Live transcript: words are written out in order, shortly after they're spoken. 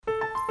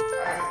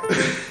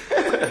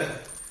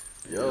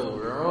Yo,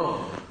 we're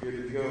on. Good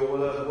to go.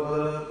 What up, what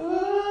up,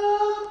 what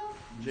up?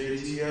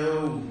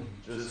 JTO.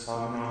 Just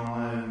talking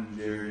online.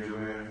 Jerry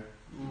Joanne.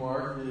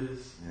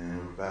 Marcus. And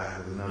we're back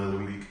with another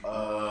week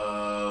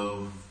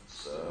of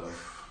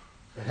stuff.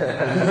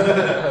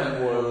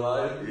 More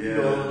life Yeah.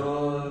 going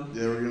on.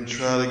 Yeah, we're going to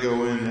try to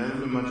go in. There hasn't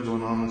been much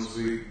going on this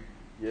week.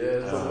 Yeah,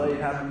 it's a late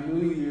Happy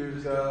New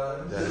Year's,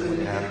 guys.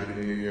 Definitely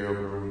Happy New Year. Hope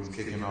everyone's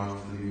kicking off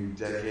the new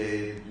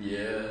decade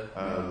Yeah.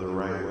 the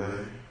right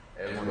way.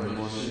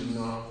 Everybody's shooting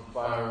off the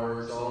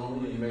fireworks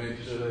only and making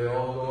sure they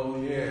all go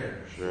in the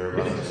air. Sure,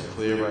 everybody's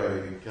clear,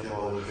 everybody kept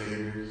all their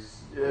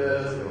fingers.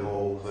 Yeah. The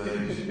whole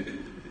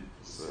thing.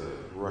 Just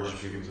rush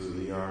people to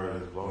the yard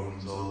and blow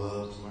themselves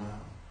up somehow.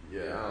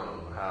 Yeah, I don't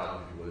know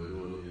how people are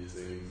doing these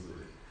things.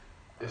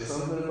 It's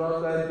something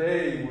about that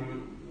day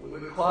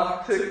when the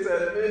clock ticks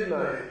at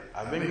midnight.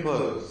 I've been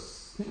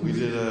close. We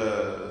did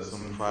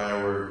some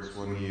fireworks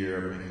one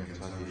year up in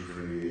Kentucky for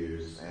New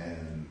Year's,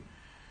 and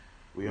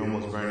we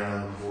almost burned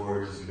down the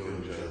forest and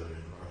killed each other in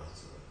the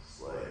process.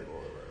 Like,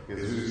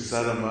 because we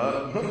set them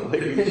up,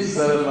 like we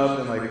set them up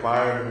and like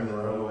fired them in the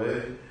wrong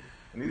way.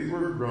 And these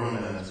were grown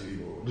ass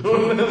people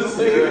doing this.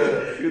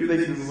 You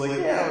think this is like,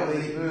 yeah, We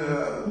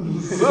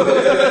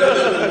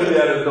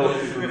had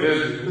adult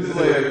supervision. This is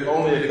like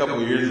only a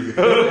couple years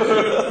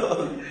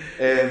ago.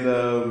 And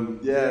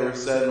yeah, we're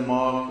setting them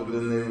off, but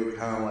then they would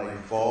kind of like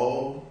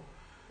fall.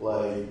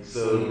 Like,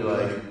 so it'd be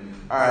like,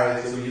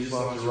 alright, so we just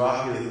launched a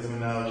rocket that's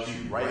coming out,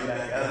 shoot right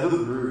back out of the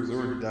roof. So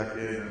we're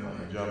ducking and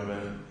like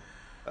jumping.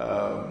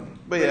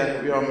 But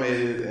yeah, we all made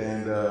it,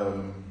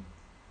 and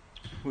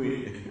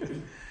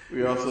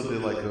we also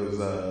did like those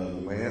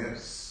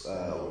lamps.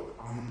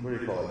 What do you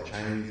call it?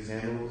 Chinese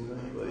candles,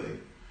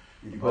 like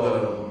you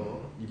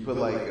put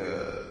like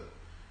a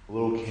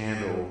little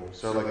candle,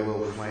 sort of like a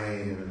little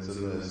flame, and it's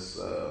in this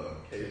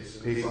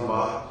paper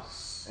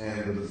box,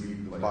 and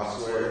the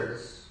box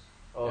squares.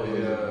 Oh and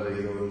yeah,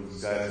 they go to the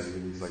sky. So you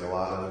release like a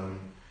lot of them.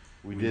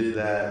 We did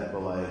that,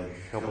 but like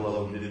a couple of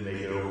them didn't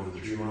make it over the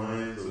tree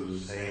line, so it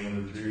was just hanging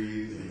in the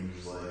trees, and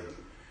just like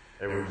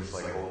everyone just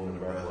like holding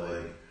their breath,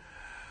 like.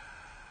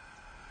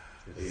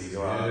 Please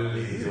go out,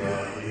 please go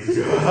out, please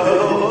go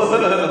out.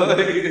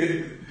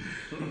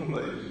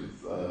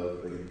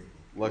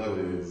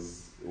 Luckily it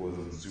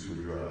wasn't super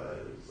dry.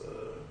 It was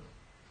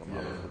some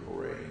couple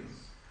rains.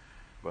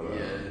 But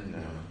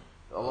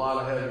a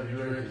lot of heavy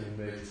drinking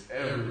makes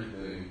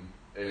everything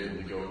able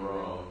to go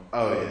wrong.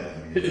 Oh yeah, I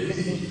mean,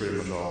 it's pretty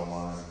much all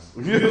lines.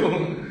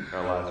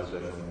 Our lives are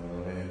definitely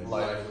on our hands.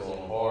 Life is on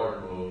hard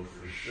mode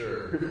for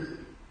sure.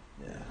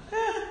 Yeah.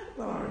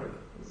 Alright.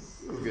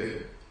 It was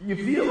good. You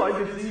feel like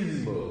it's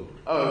easy mode.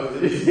 Oh,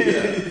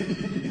 yeah.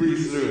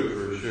 Breeze through it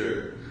for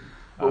sure.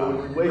 But when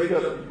you wake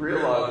up, you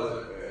realize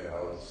that, man, I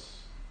was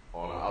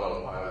on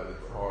autopilot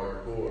for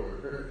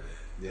hardcore.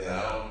 Yeah.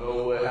 I don't know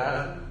what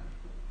happened.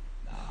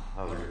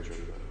 That was a good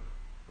trip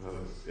though. It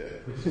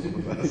was the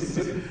best.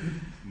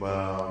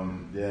 But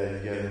yeah, you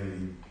got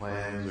any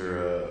plans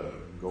or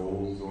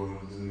goals going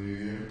into the new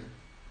year?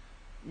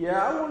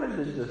 Yeah, I wanted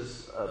to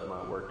just up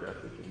my work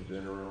ethic in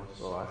general,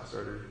 so I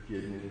started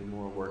getting into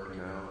more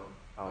working out.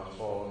 I was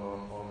falling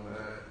off on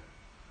that.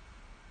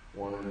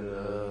 Wanted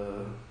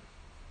to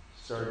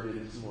start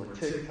getting some more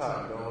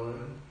TikTok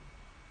going.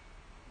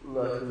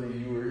 Luckily,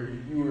 you were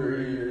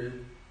here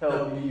to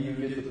help me even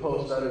get the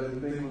post I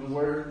didn't think was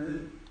worth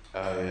it.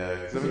 Oh yeah,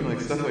 because I mean,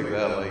 like stuff like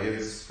that, like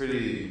it's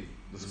pretty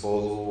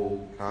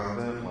disposable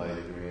content. Like, I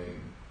mean,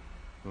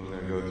 I'm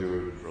gonna go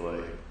through it for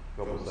like a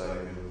couple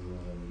seconds and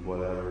then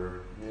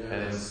whatever. Yeah.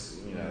 And it's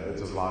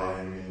it's a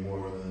volume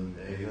more than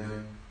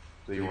anything.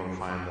 So you want to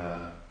find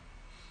that.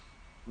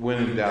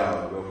 When in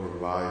doubt, go for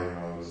volume. I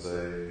would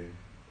say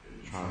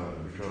trying to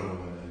win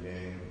the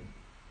game,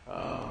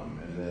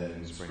 and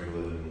then sprinkle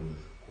it in with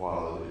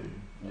quality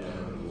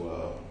as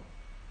well.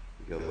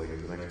 Because like if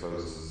the next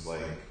post is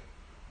like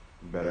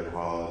better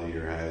quality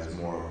or has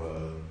more of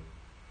a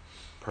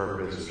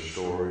purpose or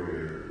story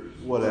or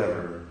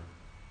whatever,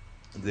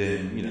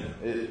 then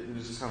it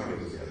just kind of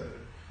goes together.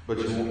 But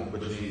you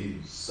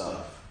need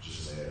stuff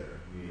just there.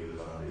 You need a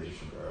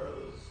foundation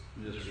regardless.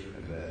 And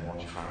then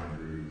once you find a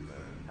groove,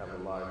 then Have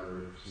a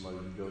library for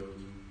somebody to go to.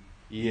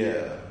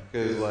 yeah,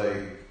 because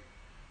like,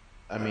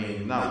 I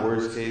mean, not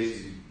worst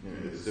case,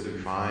 it's still be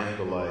fine,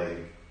 but like,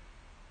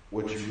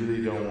 what you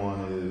really don't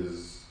want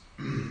is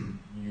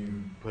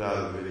you put out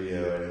a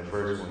video and the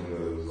first one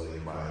goes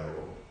like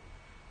viral,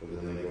 but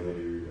then they go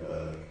to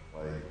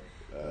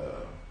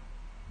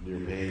your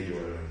page or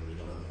whatever, and there's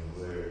nothing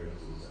there.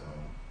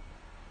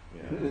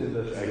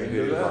 I could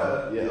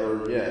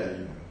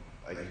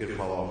I could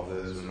fall off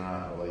this or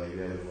not, but like you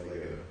have like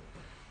a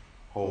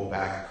whole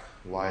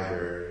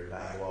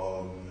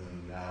backlog,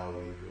 and now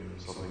you're doing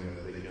something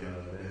that they can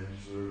binge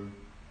through.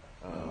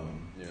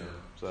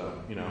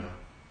 So you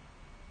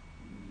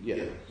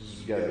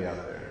gotta be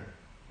out there.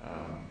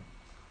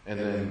 And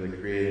then the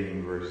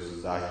creating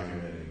versus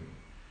documenting,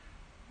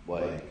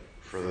 like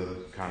for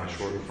the kind of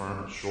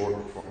short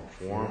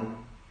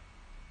form,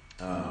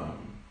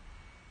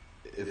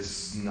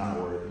 it's not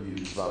worth it.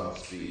 It's about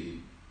the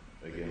speed,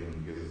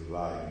 again, because it's the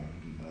volume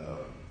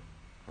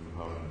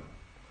component.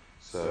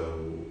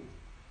 So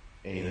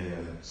anything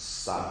that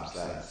stops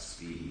that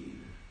speed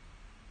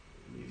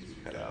needs to be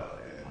cut out,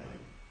 and like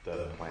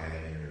the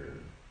planning or,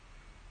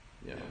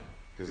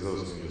 because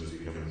those can just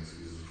become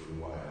excuses for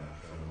why not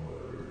film or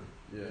whatever.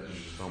 Yeah.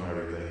 Just film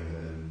everything and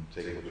then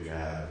take what you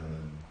have and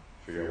then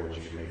figure out what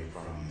you can make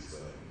from these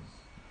things.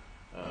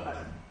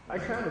 I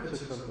kind of took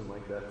something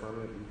like that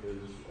from it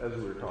because as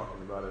we were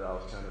talking about it, I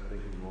was kind of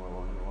thinking more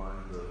along the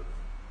lines of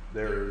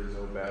there is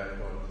no bad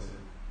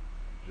content,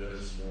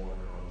 just more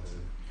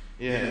content.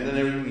 Yeah, and then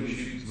everything you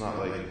shoot is not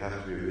like it has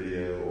to be a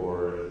video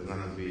or it doesn't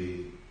have to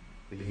be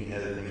like you can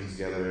edit things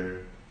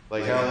together.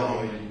 Like how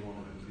long you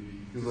want it to be?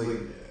 Because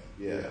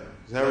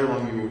because however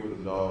long you were with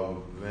the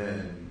dog, then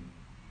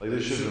like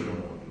there should have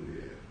been one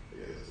video. I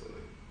guess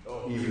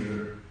even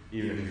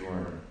if you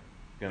weren't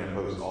gonna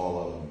post all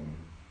of them,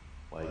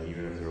 like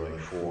even if there were like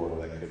 4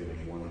 that could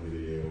make one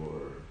video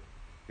or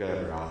got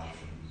other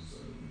options,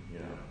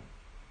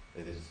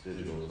 and it's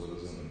digital, so it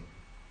doesn't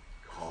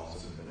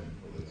cost anything.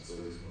 Like it's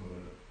space on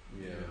it.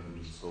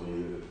 And just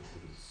delete it if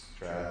it's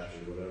trash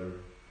or whatever.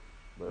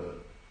 But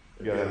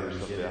you gotta have your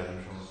stuff down.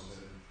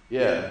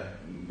 Yeah,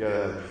 you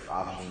gotta have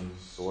options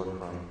to sort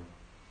from.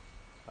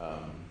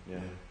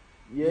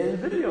 Yeah, and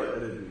video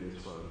editing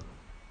is fun.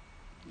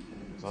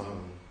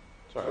 Something.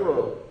 Sorry.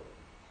 Well,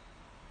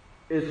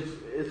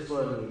 it's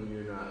fun when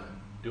you're not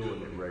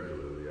doing it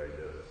regularly, I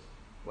guess.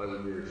 Like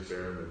when you're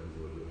experimenting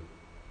with it.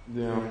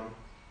 Yeah.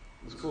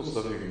 There's cool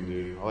stuff you can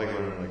do. I like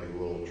learning like the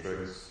little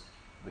tricks.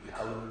 The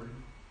coloring.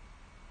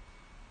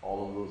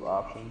 All of those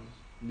options.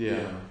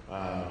 Yeah.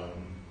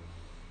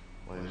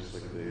 Like just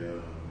like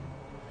the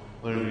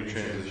learning new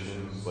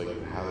transitions, like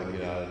how to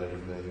get out of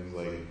different things,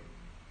 like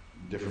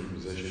different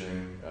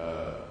positioning.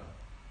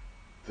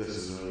 This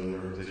isn't really a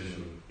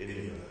repetition of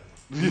any of that.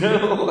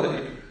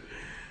 Like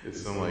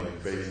it's some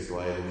like basic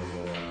lighting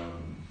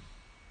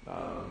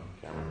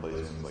camera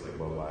placements like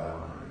above eye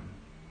line,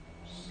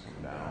 just come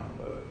down,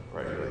 but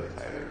probably like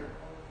tighter.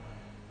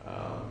 I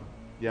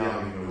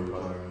don't even know what we're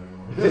talking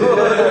anymore.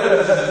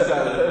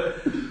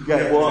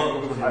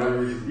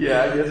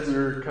 I guess we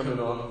were coming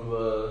off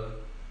of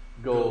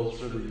goals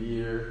for the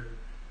year.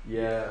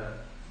 Yeah,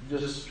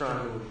 just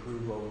trying to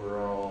improve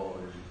overall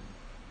and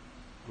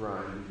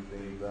grind these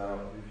things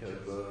out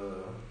because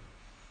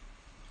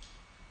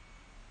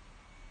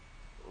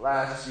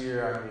last year,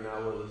 I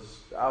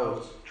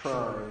was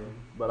trying,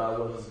 but I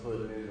wasn't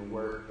putting in the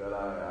work that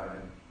I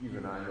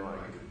know I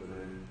could put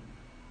in,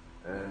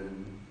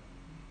 and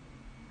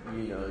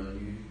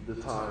the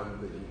time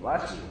that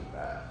last year went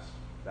fast.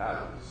 That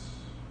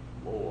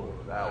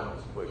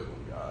was quick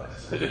one, guys.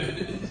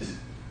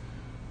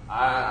 I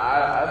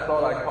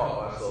thought I caught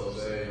myself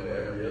saying that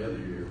every other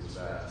year was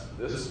fast.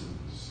 This is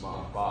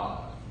my 5.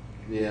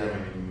 Yeah, I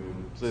mean, you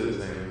say the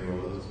same thing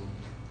about this one.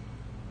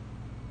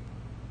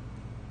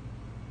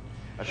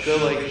 I feel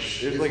like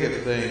there's like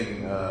a thing,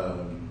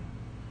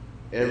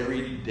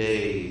 every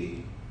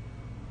day,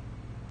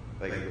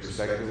 like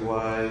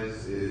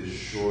perspective-wise, is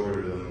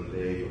shorter than the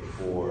day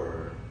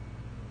before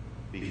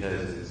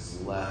because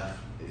it's less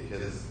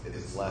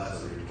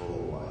of your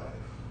total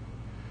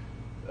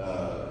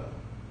life.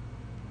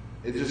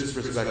 It's just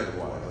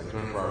perspective-wise, like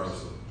 24 hours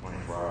is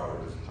 24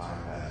 hours, and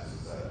time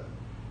passes at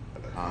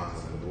a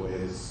constant. The way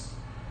it's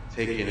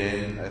taken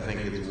in, I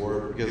think it's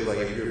worth, because like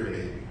if you're a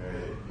baby,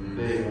 right,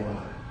 day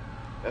 1,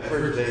 that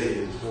first day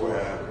is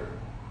forever,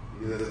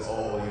 because that's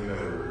all you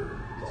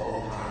ever, it's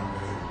all the time you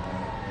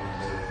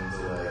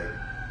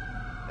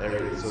ever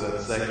know, so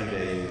that second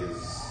day is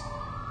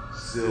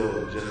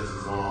still just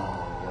as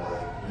long,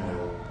 like,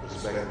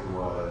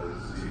 perspective-wise,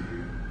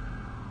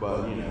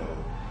 but,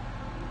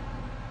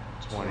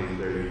 20,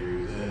 30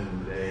 years in,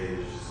 the day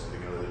is just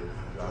like another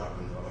drop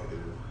in the bucket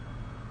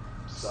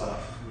of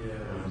stuff, you know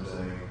what I'm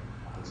saying?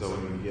 And so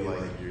when you get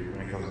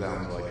when it comes down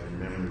to like your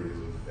memories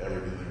of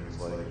everything, it's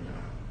like,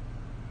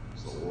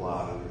 there's a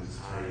lot of these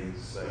tiny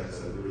specs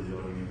that really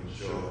don't even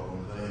show up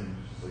on the thing,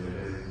 just like it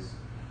is,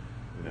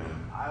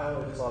 I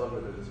always thought of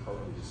it as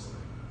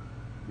focusing,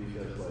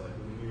 because like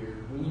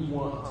when you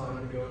want time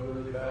to go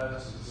really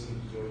fast, it seems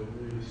to go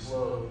really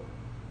slow.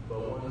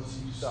 But once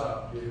you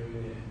stop giving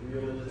it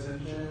real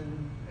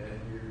attention and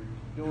you're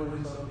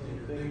doing something,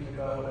 you're thinking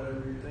about whatever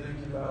you're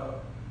thinking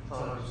about,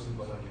 time seems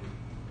like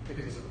it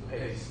picks up the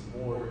pace. The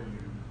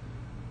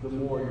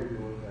more you're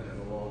doing that,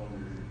 the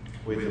longer.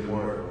 Wait, the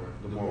more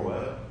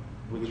what?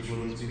 Which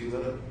one speeds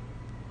up?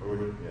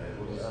 Or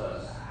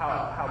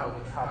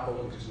how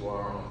focused you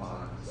are on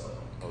time itself.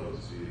 Oh,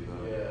 the speed up.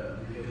 Yeah,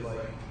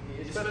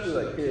 because especially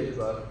like kids,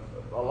 a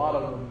lot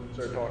of them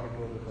start talking to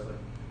them, it's like,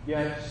 yeah,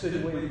 I just sit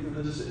waiting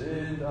for this to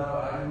end. I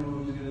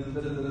knew it was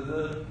going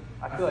to.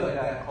 I feel like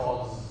that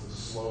causes the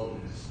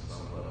slowness at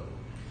some level.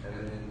 And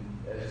then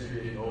as you're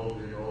getting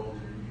older and older,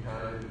 you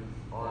kind of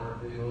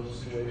aren't in those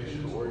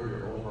situations, or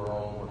you're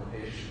overall more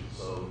patient.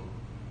 So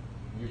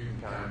you can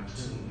kind of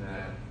tune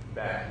that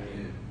back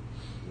in.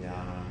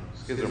 Yeah,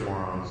 kids are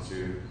morons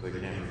too, so they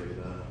can't really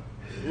do that.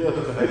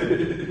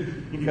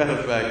 You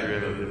gotta factor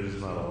in that they're just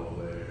not all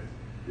there.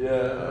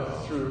 Yeah,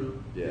 that's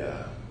true.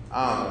 Yeah, I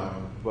don't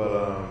know, but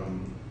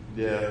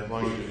yeah, as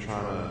long as you're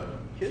trying to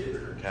Kids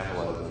are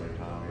capitalize on your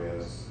time, I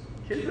guess.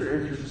 Kids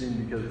are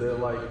interesting because they're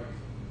like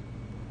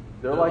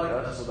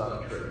us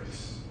without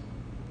tricks.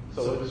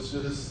 So it's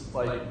just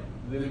like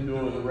them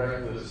doing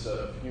reckless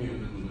stuff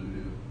humans would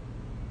do,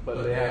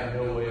 but they have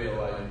no way to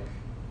like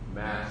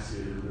mask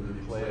it or really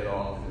play it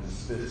off in a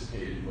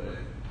sophisticated way.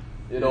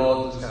 It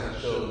all just kind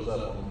of shows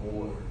up on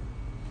board.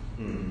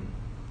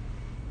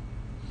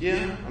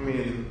 Yeah, I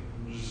mean,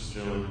 just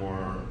generally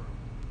more.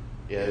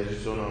 Yeah, they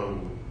just don't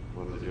know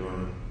what they're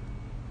doing.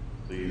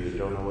 So you either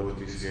don't know what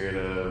to be scared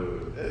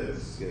of, or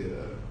just get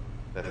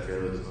that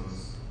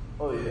fearlessness.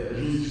 Oh yeah,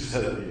 You just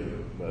have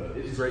to, but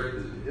it's great.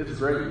 It's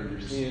great when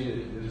you're seeing it.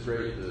 It's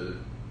great to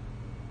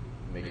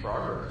make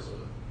progress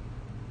with it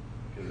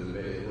because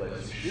it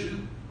lets you shoot.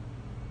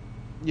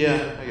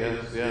 yeah, I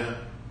guess,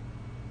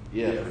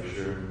 yeah, for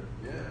sure.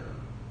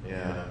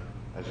 Yeah.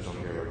 I just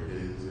don't care about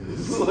kids.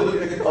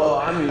 I call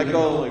them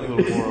like little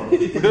morons.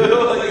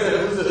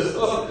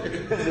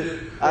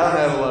 I don't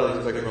have a lot of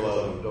respect for a lot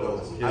of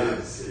adults.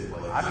 Kids,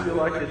 I feel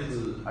like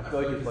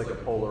it's like a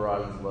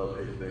polarizing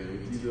love-hate thing.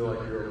 It's either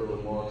like you're a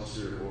little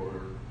monster or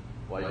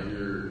like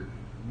you're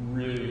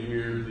really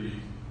weirdly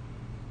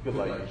good,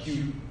 like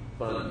cute,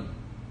 funny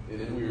in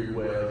a weird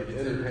way. Like it's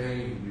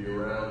entertaining to be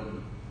around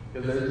them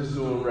because they're just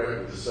doing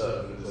reckless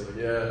stuff. And it's like,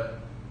 yeah,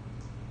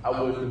 I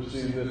wouldn't have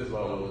seen this if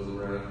I was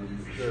around you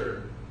for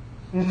sure.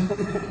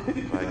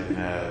 If I can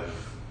have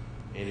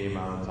any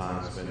amount of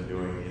time spent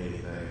doing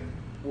anything,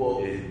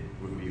 Well, it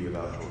would be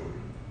without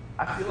children.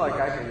 I feel like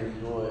I can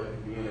enjoy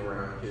being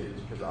around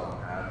kids because I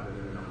don't have them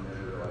and I'm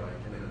never like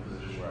in a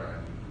position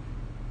where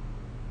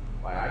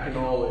I can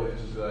always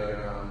just be like,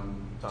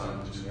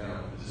 time to tune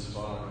out, this is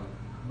fine.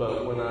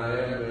 But when I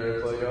am there,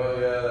 it's like, oh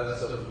yeah, that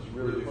stuff was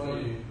really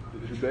funny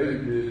that your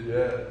baby did,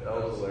 yeah, that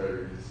was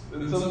hilarious.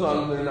 And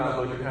sometimes they're not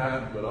looking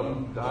happy, but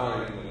I'm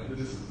dying, like, this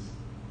is.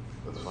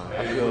 That's fine.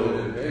 I feel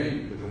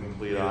the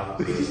complete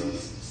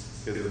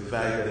opposite. Because the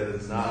fact that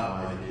it's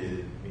not my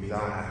kid means I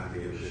don't have to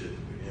give a shit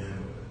to begin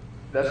with.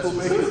 That's what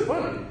makes it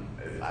funny.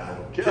 I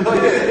don't care. I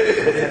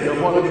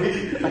don't want to be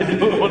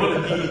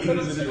in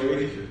the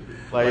situation.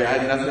 Like,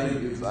 I'm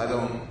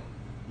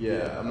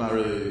not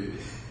really.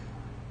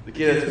 The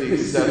kid has to be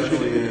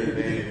exceptionally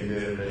entertaining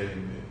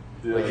me.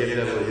 Yeah. Like, you have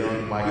to have a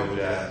young Michael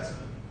Jackson.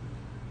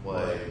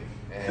 Like,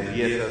 and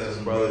he has to have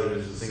some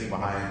brothers to sing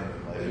behind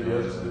him. Like, You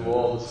have to do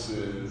all the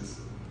spins.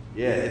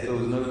 yeah, if there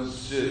was no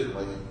shit,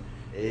 like,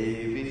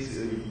 A, B,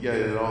 C, you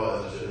gotta do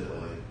all that shit,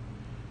 like,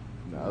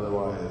 no,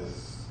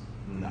 otherwise,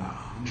 nah.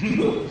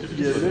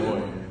 Just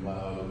annoying and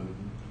loud.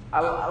 I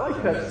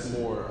like pets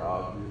more,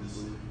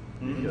 obviously.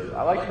 Because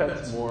I like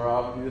pets more,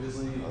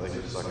 obviously. I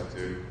think it's sucking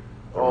too.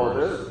 Oh,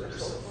 they're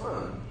so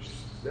fun.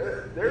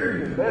 They're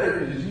even better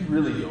because you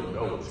really don't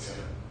know what's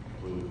coming.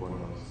 Completely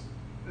pointless.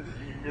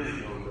 You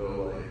really don't know,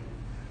 like,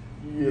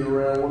 you get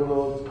around one of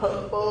those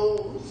pup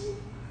bowls,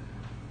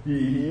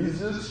 he's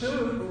just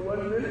chilling for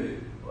 1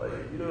 minute.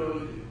 Like, you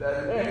know,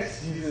 that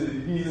next, he's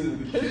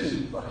in the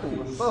kitchen fucking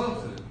with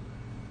something.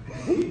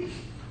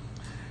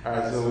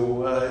 Alright,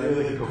 so, any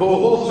other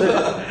goals?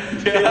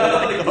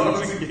 Yeah, like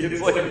dogs and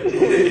kids, like,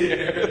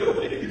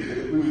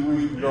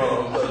 We've gone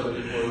on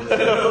subject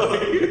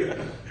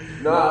before.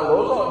 Nah,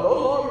 those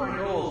are my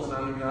goals, and I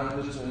mean,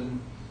 I've just been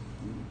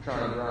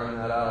trying to grind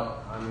that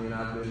out. I mean,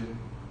 I've been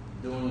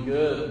doing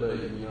good, but,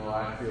 you know,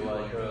 I feel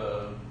like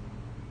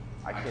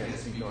I can't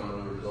speak on the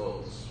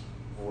results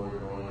for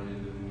going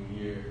into the new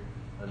year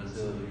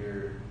until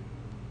you're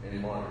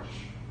in March.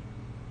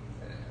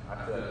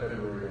 I feel like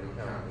February don't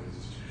count because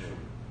it's too short.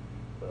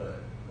 But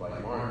like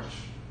March,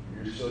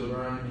 if you're still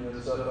grinding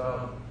that stuff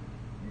out,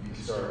 you can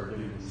start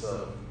giving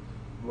yourself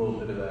a little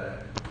bit of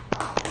that.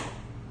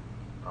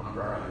 I'm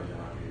grinding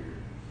out here.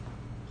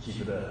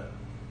 Keep it up.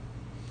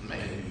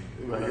 Maybe.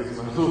 I guess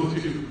my little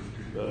too.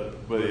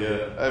 But yeah,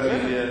 I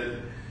mean, yeah,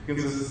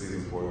 consistency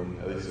is important,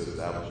 at least to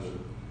establish it.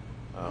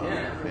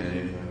 Yeah. And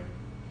anything.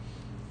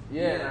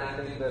 Yeah, and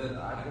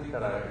I think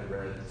that I had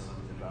read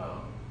something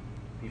about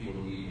people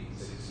needing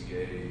 60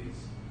 days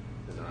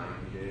to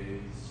 90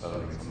 days. I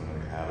think something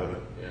like a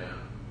habit. Yeah.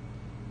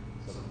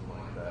 Something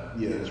like that.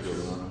 Yeah, that's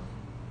real enough.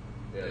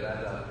 Yeah,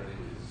 that I think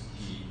is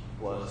key.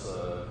 Plus,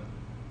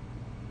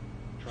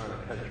 trying to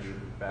cut your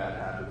bad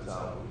habits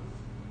out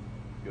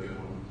with good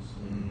ones.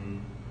 Mm-hmm.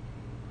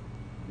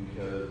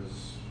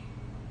 Because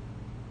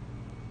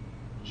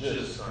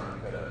just trying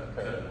to cut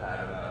a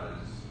habit out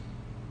is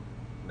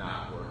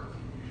not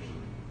working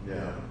usually.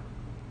 Yeah.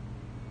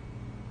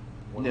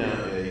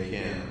 Yeah, you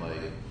can't,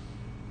 like,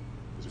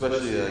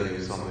 especially like if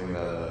it's something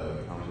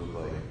that comes with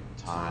like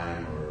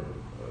time or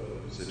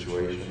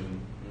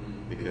situation,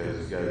 because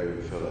you gotta be able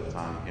to fill that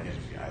time. You can't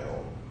just be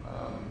idle.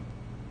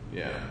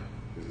 Yeah,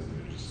 because then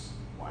you're just,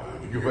 why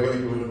would you go back to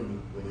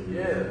doing when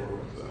you're Yeah.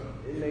 before? So.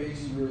 It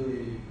makes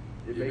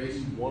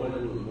you want to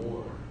do it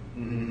more.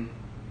 Mm-hmm.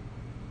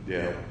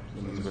 Yeah,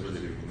 and especially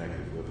if you're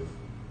connected with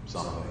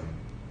something.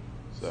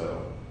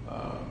 So,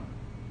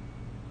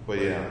 But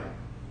yeah.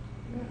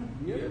 Do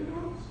you have any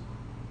goals?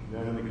 Do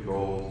you have any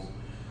goals?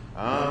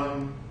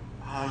 I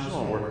just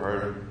want to work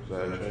hard. So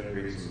I try to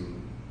create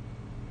some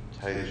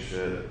tight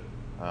shit.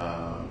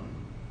 I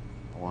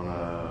want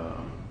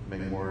to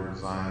make more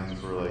designs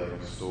for like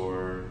a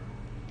store.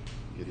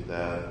 Get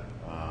that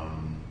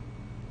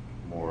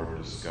more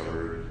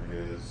discovered, I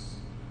guess.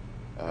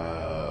 I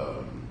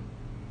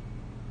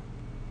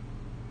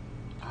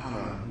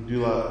don't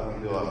know. I want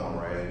to do a lot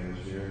more writing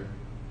this year.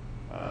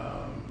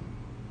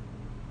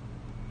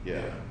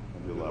 Yeah,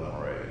 I'll do a lot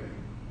more writing.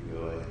 Maybe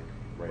like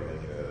write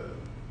like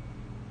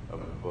a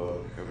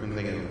book. I've been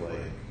thinking of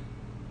like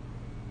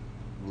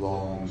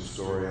long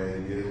story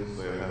ideas.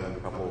 Like I've had a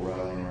couple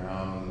rattling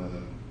around,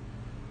 and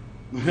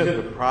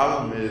then the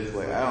problem is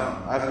like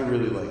I have to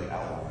really like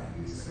outline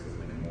these things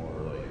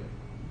more like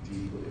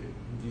deeply.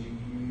 Do you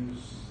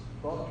use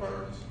thought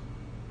charts?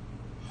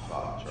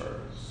 Thought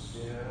charts.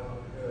 Yeah,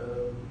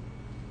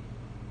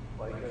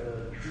 like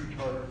a tree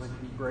chart, like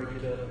you break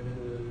it up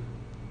into,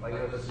 like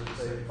let's just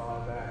say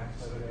 5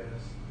 acts, I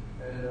guess.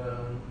 And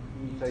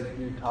you take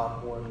your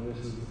top one,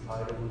 this is the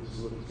title, this is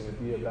what it's going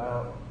to be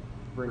about.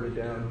 Bring it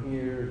down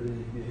here,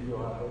 then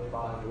you'll have like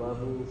 5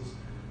 levels.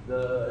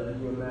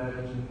 You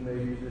imagine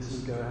maybe this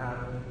is going to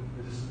happen,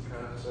 this is the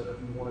kind of stuff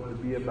you want it to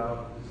be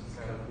about, this is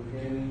kind of the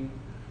beginning,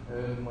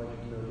 and like,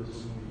 you know, this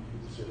will be,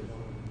 this shit will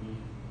be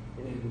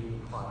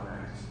ending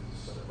climax and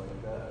stuff like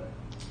that.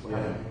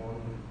 Yeah.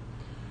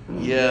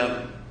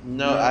 Yeah.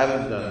 No, I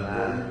haven't done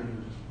that.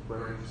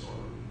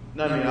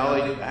 No, I mean,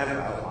 I have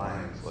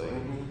outlines, like,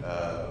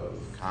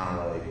 kind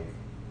of like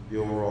the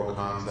overall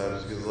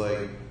concepts, because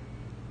like,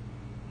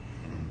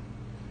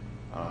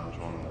 I don't know which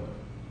one to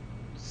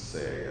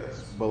say, I guess,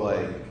 but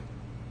like,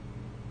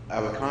 I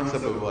have a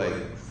concept of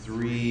like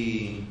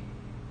 3,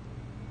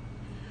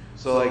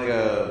 so like,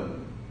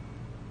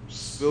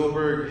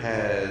 Spielberg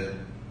had,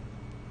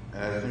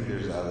 and I think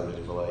there's others,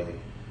 but like,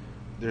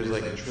 there's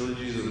like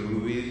trilogies of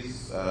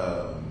movies,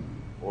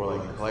 or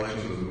like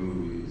collections of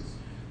movies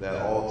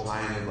that all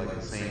tie into like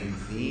the same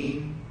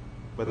theme,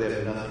 but they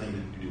have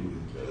nothing to do with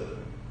each other.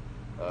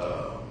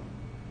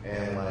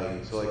 And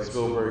like, so like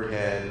Spielberg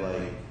had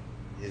like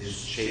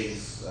his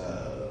chase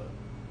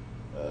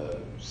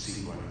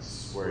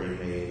sequence where he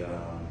made,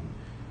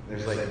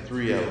 there's like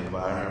 3 of them,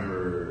 but I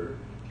remember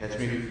Catch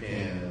Me If You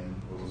Can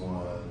was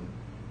one,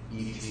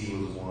 E.T.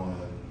 was one,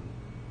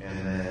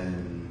 and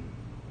then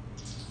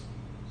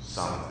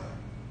something.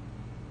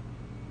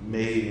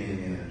 Maybe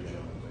Indiana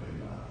Jones, maybe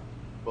not.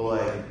 But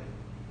like,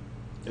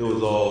 it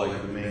was all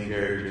like the main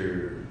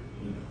character,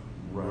 you know,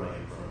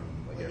 running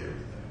from like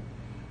everything,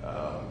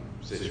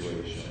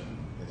 situation.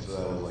 And so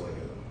that was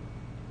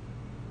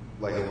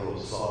like a little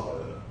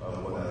saga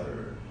of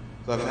whatever.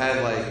 So I've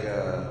had like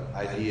a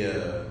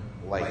idea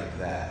like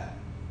that.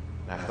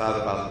 And I've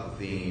thought about the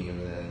theme and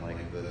then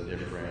like the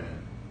different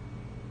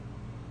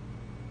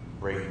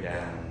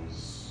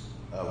breakdowns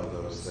of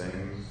those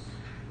things.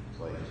 It's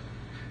like,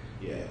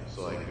 yeah,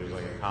 so like there's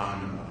like a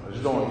common, I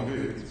just don't want to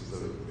do it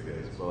specifically, I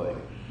guess, but like,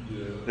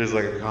 there's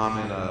like a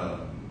common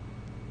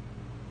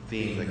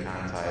theme that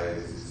kind of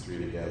ties these 3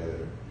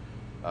 together.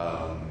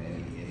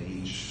 In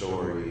each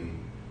story,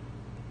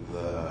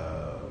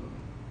 the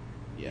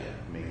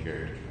main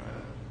character kind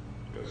of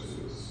goes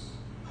through this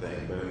thing,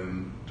 but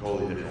in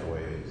totally different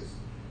ways.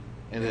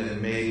 And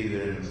then maybe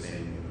they're in the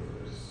same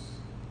universe.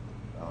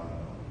 I don't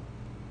know.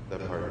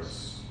 That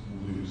part's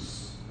loose.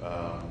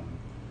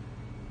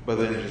 But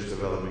then just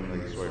developing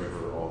like a story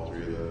for all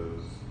 3 of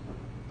those.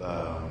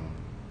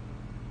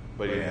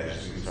 But yeah,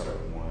 just gonna start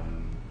with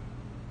one,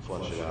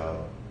 flush it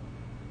out.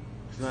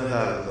 Because then I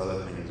thought of this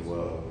other thing as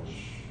well, which,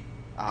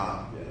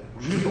 yeah.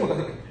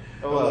 Like,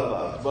 a lot of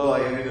thoughts. But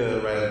like, I need to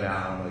write it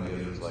down, like, in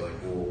this like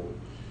full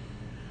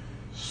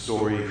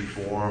story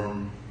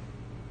form.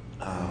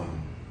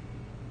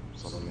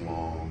 Something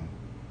long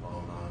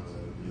lines,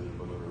 either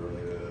book or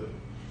like a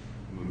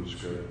movie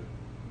script,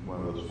 one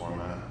of those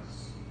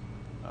formats.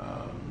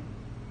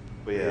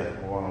 But yeah,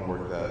 I want to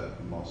work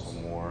that muscle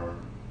more,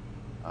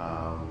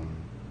 and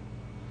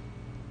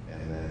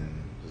then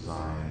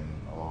design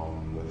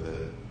along with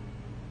it.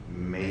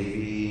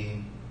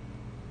 Maybe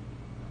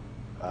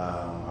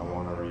I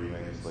want to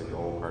remix like the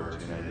old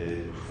cartoon I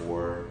did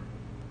before.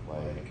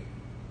 Like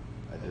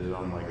I did it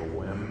on like a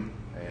whim,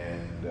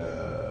 and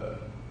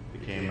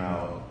it came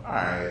out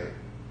alright.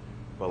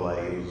 But like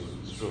it was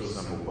real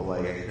simple. But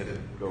like I could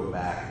go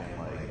back and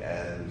like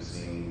add new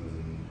scenes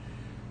and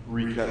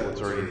recut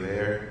what's already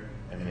there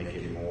and make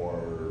it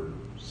more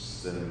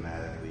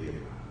cinematically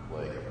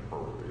like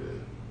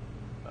appropriate.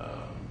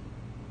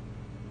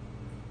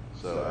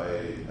 So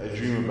I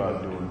dream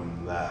about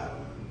doing that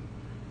one,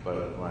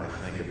 but when I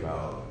think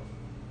about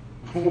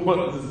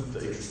what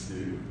this takes to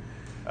do,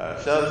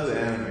 shout out to the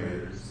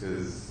animators,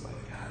 because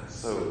like God,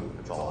 it's a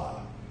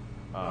lot,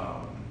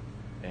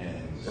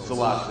 and it's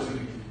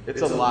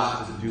a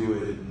lot to do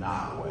it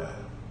not well.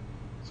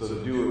 So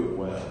to do it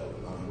well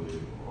is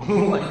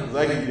unbelievable. Like 'cause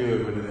I can do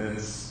it, but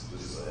it's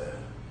just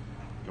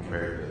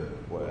compared to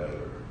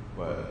whatever.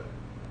 But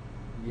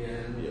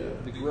yeah,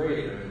 the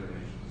greater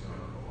animations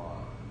are a lot.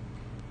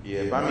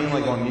 Yeah, but I mean,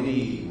 like on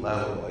any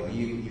level, like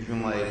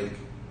even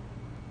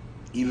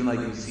like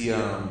you see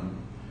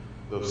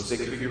those stick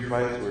figure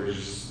fights where it's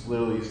just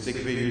literally stick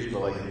figures,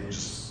 but like they're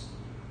just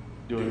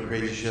doing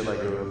crazy shit, like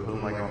they're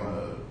putting like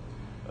on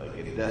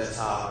a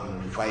desktop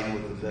and they're fighting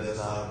with the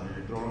desktop and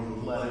they're throwing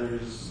the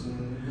letters,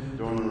 and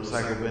throwing the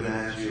recycle bin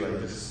at you, like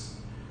just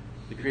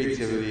the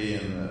creativity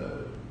and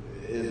the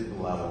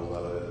levels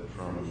of it,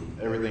 from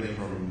everything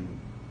from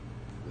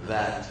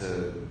that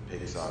to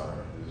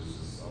Pixar is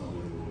just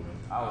unbelievable.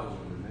 I was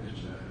going to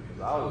mention that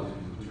because I was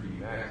using 3D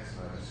Max in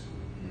high school,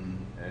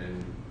 and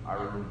I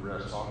remember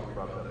us talking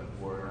about that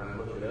before, and I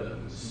looked it up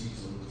and see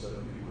some of the stuff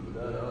people have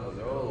done. I was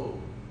like, oh,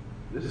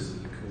 this is a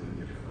completely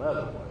different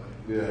level. Like,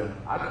 Yeah.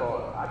 I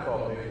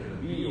thought making a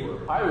bee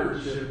or a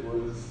pirate ship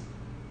was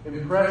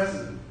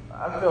impressive.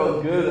 I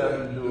felt good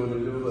after doing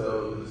it. It was like,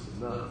 oh, this is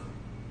nothing.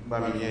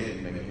 But I mean, yeah, you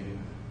can make an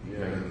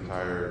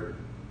entire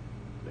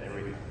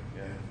everything.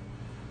 Yeah.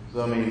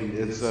 So I mean,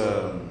 it's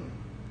a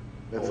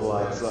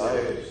lot. So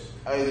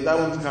I that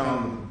one's kind of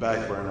on the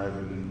back burner.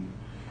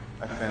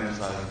 I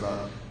fantasize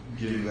about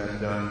getting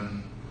that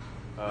done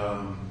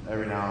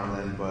every now and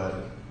then,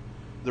 but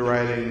the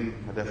writing,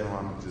 I definitely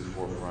want to put to the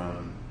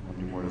forefront. I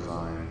need more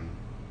design.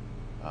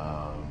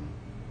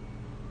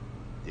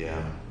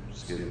 Yeah,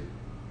 just get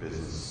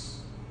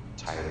business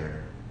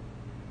tighter.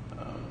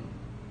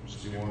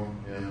 Just do more.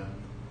 Yeah.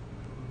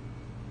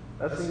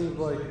 That seems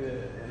like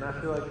it, and I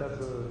feel like that's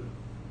a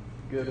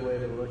good way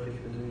to look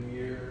at the new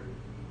year,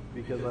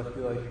 because I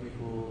feel like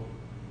people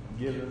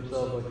give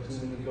themselves like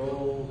too many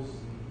goals,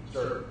 and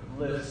start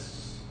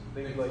lists,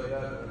 things like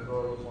that, and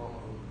go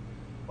along with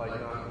like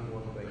knocking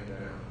one thing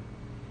down.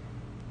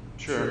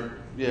 Sure.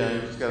 Yeah,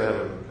 you just gotta have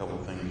a couple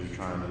of things you're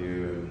trying to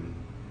do, and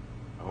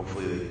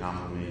hopefully they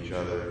complement each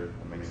other.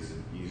 It makes it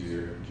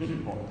easier to do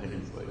more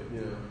things, like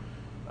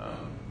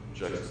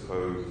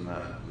juxtaposed in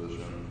that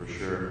position for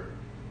sure.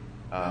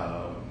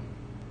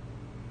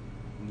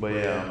 But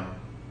yeah,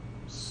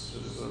 it's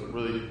just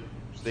really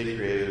stay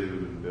creative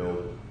and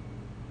build.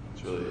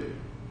 It's really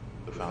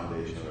the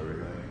foundation of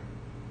everything.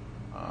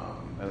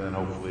 And then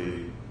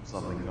hopefully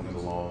something comes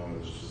along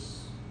that's just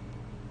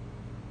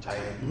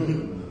tight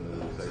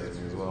and that excites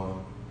me as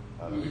well.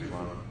 That'd be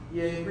fun.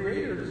 Yeah,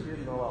 creators are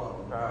getting a lot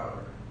more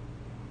power.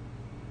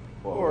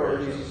 Well, Or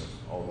at least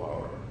all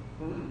power.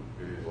 Hmm?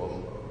 Creators all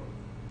power.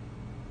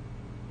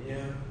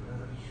 Yeah,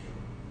 that's true.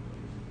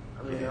 I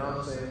mean, I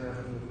was saying that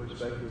from the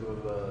perspective of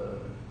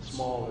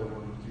smaller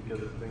ones,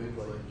 because of things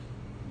like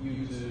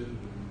YouTube and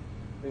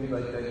things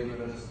like that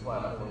giving us a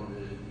platform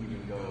to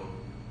even go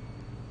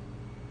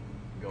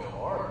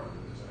hard with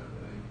this kind of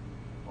thing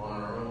on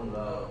our own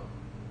without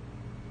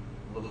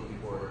looking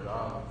for a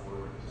job for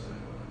it.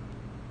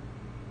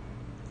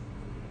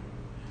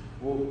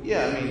 Well,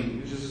 yeah, I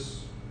mean, it's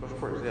just, of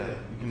course, yeah,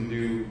 you can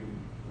do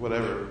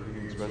whatever. You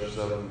can express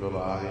yourself and build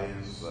an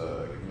audience,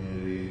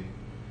 community.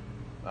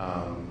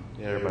 Yeah,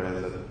 everybody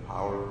has that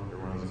power.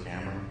 Everyone has a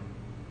camera.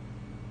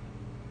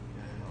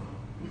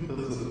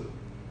 Do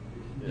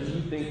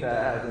you think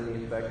that has any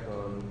effect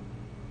on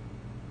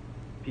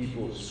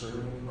people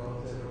streaming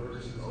content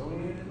versus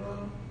owning it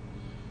though?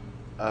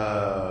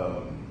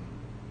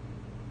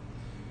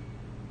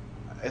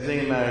 I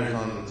think it matters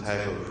on the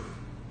type of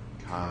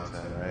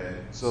content, right?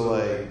 So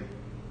like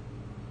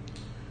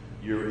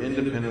your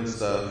independent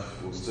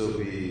stuff will still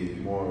be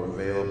more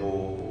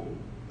available,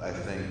 I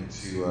think,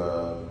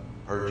 to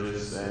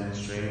purchase, and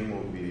streaming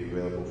will be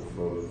available for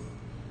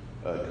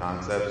both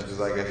concepts. Because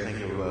like I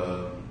think of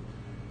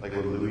like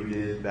what Louis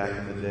did back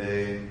in the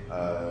day,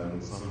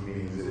 in some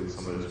meetings it was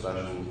some of their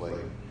specials, like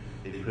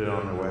they'd put it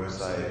on their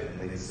website and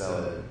they'd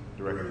sell it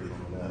directly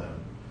from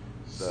them.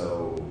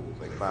 So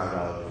it's like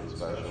 $5 for the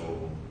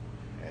special,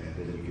 and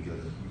then you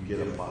get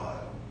a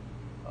file.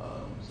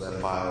 So that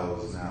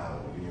file is now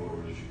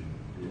yours. You can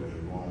do whatever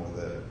you want with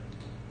it.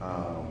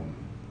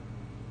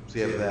 So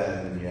you have that,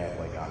 and then you have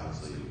like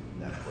obviously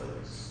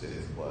Netflix,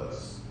 Disney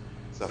Plus,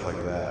 stuff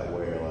like that,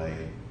 where like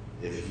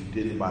if you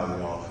didn't buy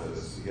The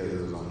Office because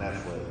it was on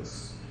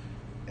Netflix,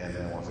 and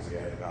then once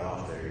it got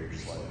off there, you're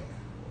just like,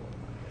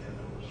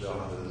 what's The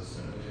Office?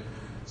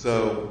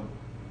 So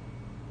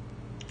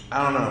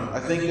I don't know. I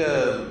think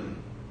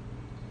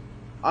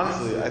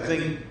honestly, I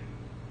think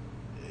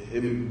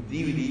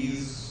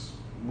DVDs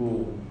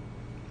will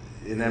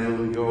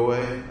inevitably go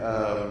away.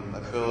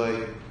 I feel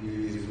like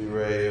DVDs,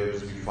 Blu-ray will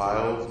just be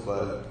files,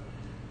 but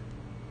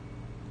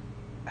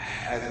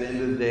at the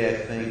end of the day, I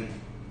think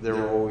there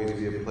will always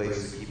be a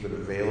place to keep it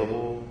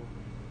available,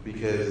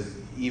 because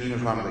even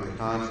if I'm the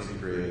content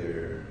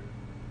creator,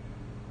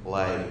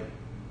 like,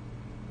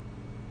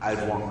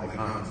 I'd want my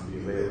content to be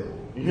available.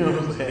 You know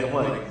what I'm saying?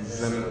 Like,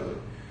 simply.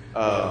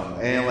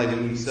 And like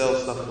when you sell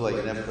stuff to like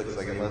Netflix,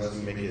 like unless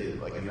you make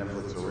it like a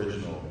Netflix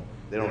original,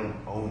 they don't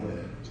own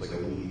it. It's like a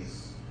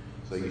lease.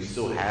 So you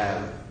still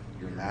have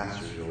your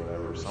masters or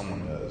whatever,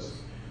 someone does.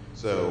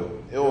 So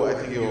I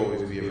think it will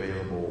always be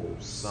available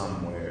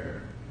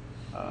somewhere.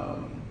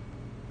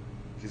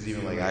 Because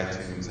even like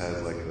iTunes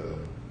has like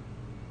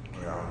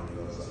I don't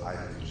know if it's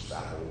iTunes, just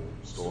Apple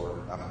Store,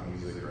 Apple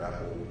Music or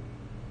Apple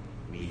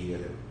media.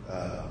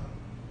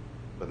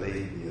 But they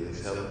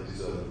sell the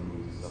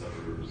movies and stuff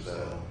for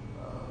sale.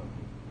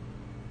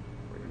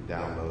 Or you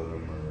download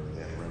them or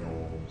they have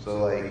rental. So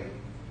like,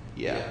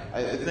 yeah,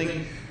 I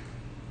think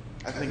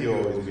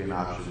it'll always be an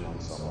option on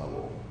some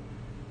level.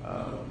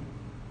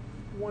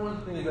 One of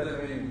the things that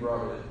made me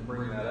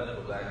bring that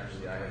up was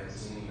actually I had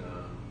seen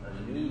a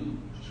new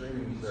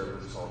streaming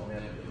service called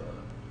Nebula,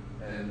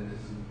 and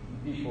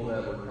people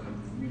that were coming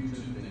from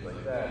YouTube, things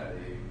like that,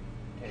 they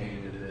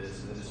came into this,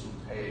 and this was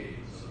paid.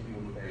 So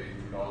people would pay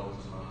 $3 a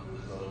month,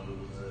 so it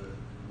was a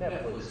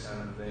Netflix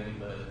kind of thing,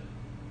 but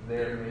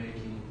they're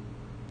making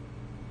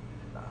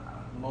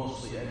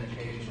mostly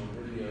educational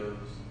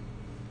videos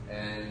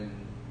and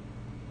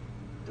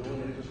doing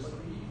it just like a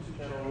YouTube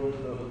channel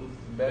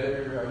with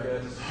better, I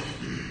guess.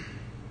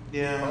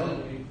 Yeah,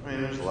 I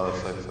mean, there's a lot of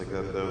sites like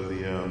that though. The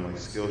like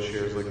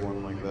Skillshare's like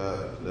one like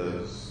that.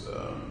 Does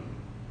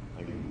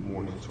like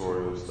more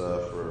tutorial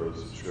stuff or a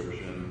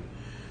subscription.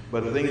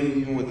 But the thing,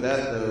 even with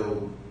that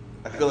though,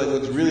 I feel like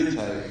what's really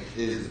tight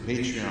is the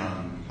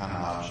Patreon kind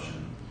of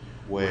option,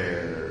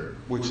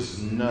 which is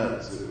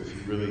nuts if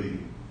you really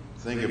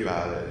think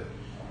about it,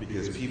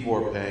 because people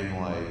are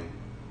paying like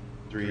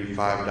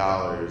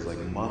 $3-5 like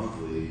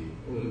monthly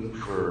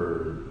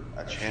for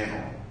a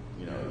channel,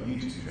 you know, a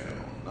YouTube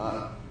channel,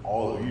 not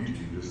all of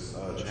YouTube, just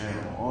a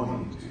channel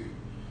on YouTube.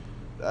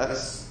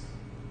 That's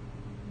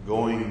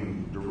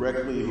going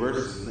directly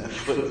versus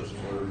Netflix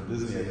or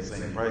Disney at the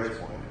same price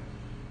point.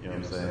 You know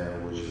what I'm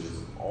saying? Which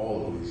is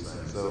all of these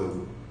things.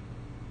 So,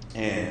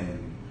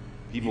 and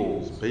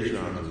people's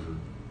Patreons are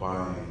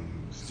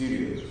buying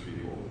studios for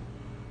people.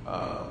 You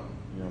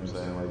know what I'm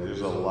saying? Like,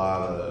 there's a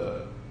lot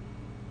of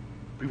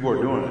people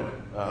are doing it.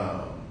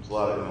 There's a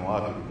lot of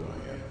people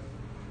doing it.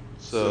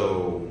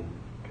 So,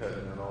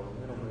 Cutting out all the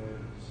middlemen.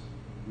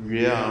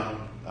 yeah,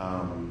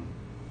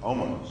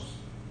 almost.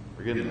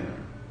 We're getting there.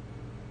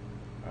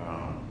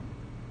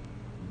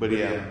 But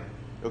yeah,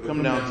 it'll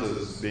come down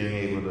to being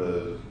able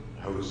to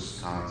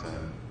host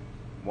content.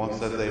 Once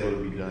that's able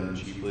to be done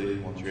cheaply,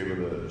 once you're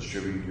able to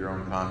distribute your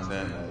own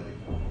content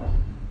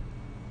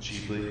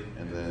cheaply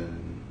and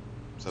then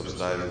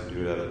subsidize and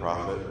do it at a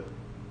profit,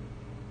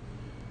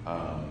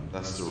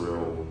 that's the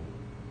real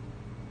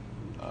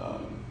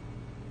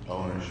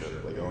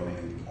ownership, like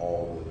owning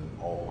all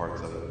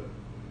parts of it.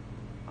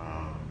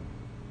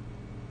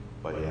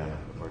 But yeah,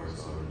 the part is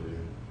still overdue.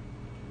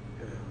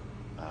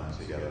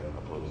 So you gotta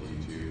upload to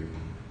YouTube,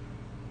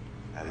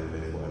 have it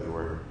available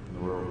everywhere in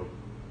the world.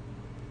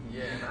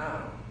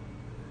 Yeah,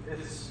 and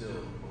it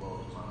still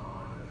blows my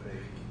mind that they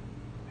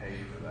pay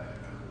for that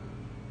kind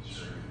of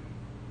streaming.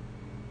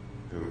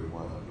 Who?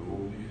 What?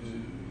 Google?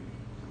 YouTube,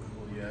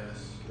 Google, yes.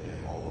 They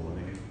have all the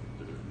money.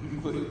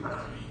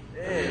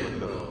 And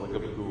Look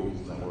up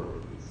Google's net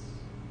worth.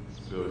 It's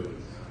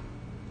billions.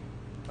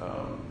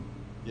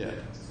 Yeah, I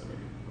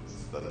mean,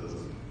 that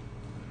doesn't.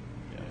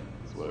 Yeah,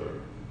 it's whatever.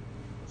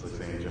 It's like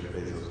saying Jeff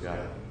Bezos got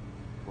it.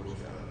 Of course he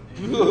got it.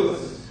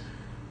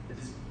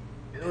 it's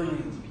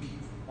billions of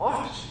people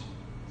watching.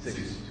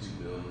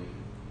 62 billion.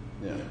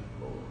 Yeah.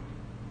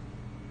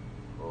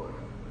 Lord.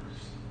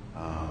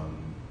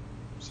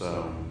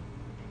 So,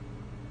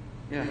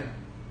 yeah.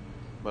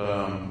 But,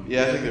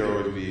 yeah, I think there'll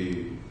always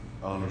be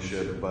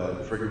ownership,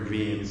 but for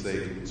convenience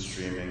sake, it's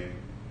streaming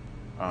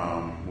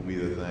will be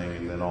the thing.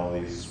 And then all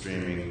these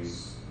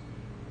streamings,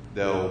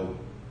 they'll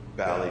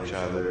battle each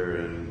other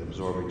and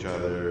absorb each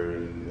other,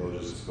 and it'll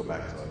just go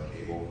back to like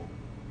cable.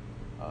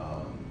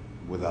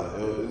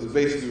 It's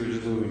basically we're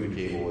just moving to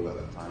cable without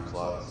the time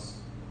slots.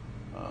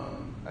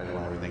 I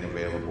want everything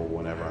available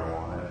whenever I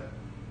want it,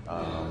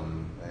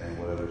 and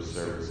whatever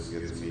service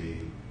gets me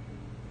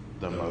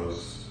the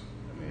most.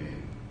 I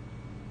mean,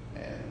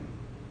 and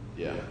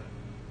yeah,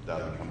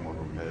 that'll become more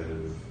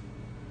competitive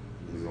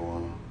as we go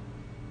on.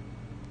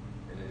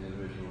 And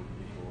individual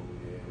people will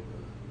be able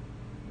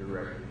to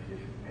directly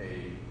get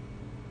paid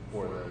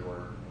for their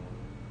work.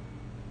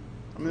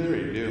 I mean, they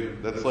already do.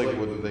 That's like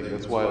what the thing.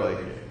 That's why like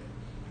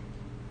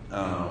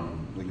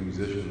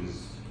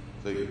musicians,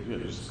 they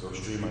just go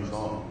stream my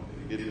song.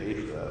 They get paid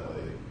for that.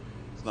 Like,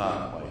 it's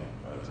not like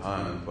a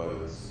ton, but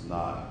it's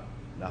not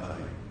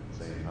nothing at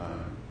the same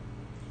time.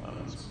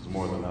 It's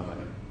more than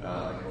nothing.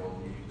 Like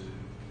old YouTube.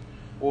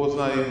 Well, it's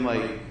not even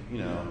like,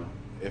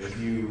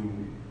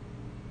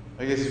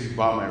 I guess if you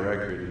bought my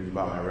record and you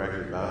bought my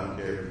record, but I don't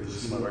care if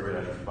this is my record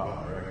after you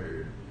bought my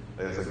record.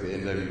 Like, it's like the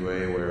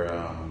NWA where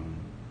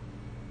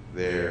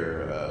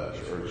they're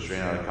or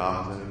Straight Outta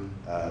Compton.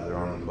 They're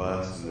on the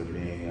bus and they're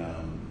being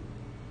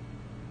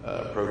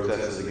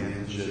protested against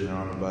and shit. And they're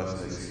on the bus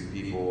and they see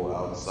people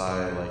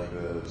outside like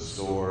the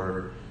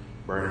store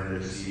burning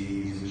their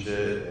CDs and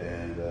shit.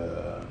 And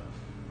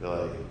they're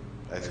like,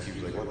 Ice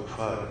Cube's like, what the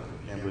fuck?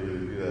 I can't believe they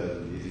do that.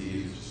 And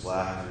Eazy-E's just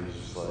laughing. He's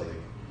just like,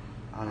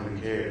 I don't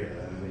even care.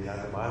 And they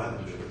have to buy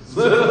them shit.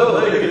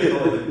 Like,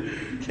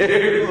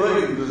 cares?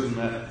 Like, it doesn't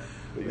matter.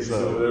 They do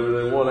whatever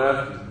they want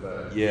after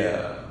that.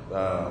 Yeah.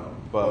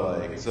 But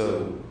like,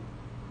 so,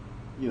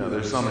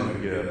 there's something to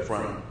get up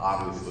front,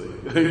 obviously,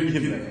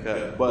 getting that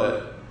cut.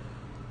 But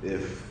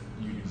if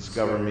you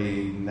discover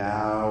me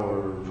now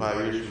or 5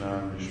 years from now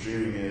and you're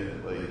streaming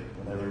it, like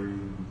whenever you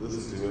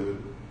listen to it,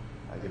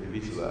 I get a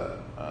piece of that.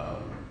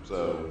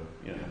 So,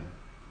 you know,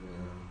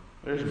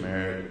 there's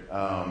merit.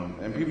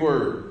 And people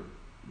are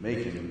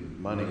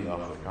making money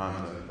off the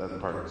content. That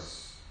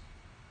part's,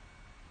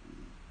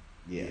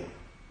 yeah,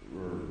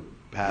 we're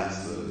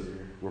past,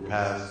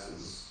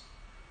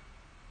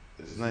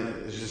 it's not,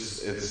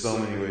 it's so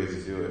many ways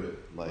to do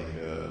it. Like,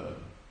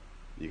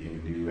 you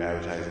can do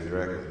advertising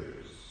directly.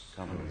 There's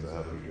companies that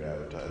help you do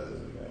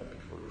advertising,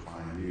 people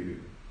find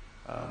you.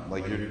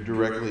 Like you're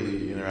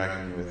directly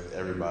interacting with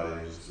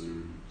everybody just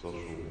through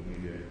social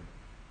media.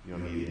 You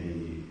don't need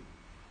any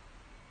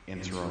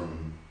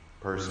interim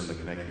person to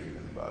connect you with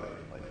anybody.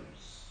 Like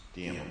just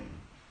DM them.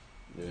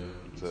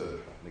 Yeah. To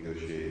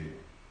negotiate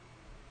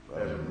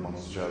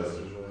amongst each other.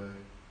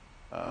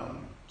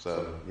 So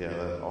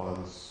yeah, all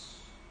that's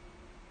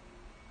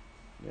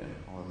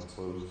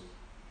closed.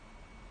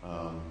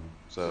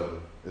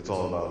 So it's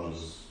all about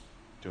just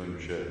doing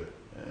your shit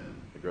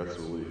and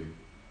aggressively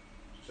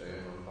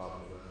Staying on top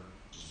of that.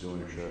 just doing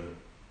your shit.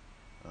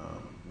 Yeah.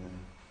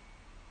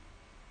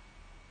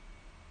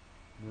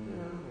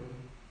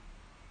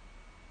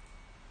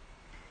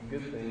 The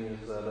good thing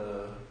is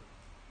that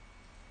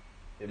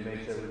it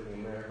makes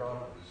everything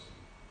meritocracy.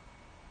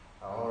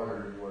 How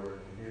hard you work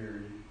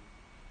here.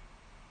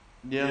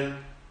 Yeah.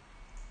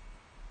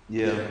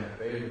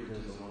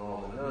 Favoritism when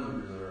all the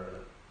numbers are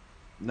up.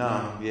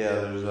 No,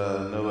 there's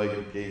no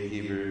like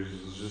gatekeepers.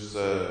 It's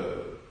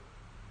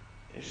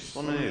just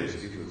one of those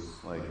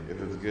excuses. Like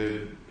if it's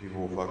good,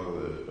 people will fuck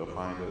with it. They'll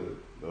find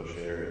it. They'll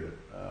share it.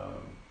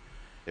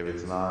 If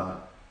it's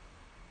not,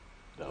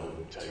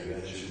 they'll tell you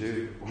that shit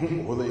too,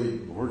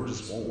 or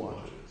just won't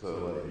watch it. So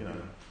like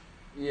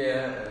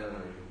Yeah, and I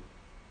mean,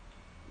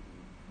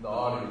 the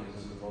audience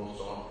is the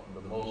most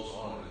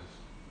honest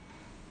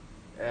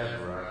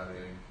ever, I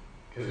think,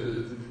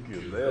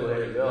 because they'll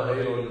hate on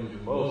you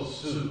the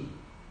most too.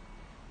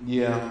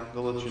 Yeah,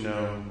 they'll let you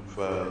know if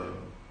they'll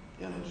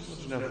just let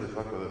you know if they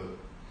fuck with it.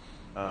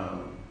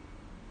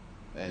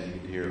 And you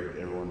can hear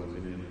everyone's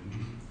opinion.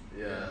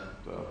 Yeah.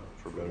 So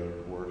for better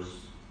or worse,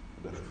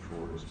 definitely for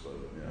worse, but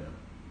yeah.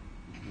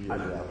 You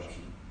have the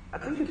option. I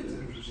think it's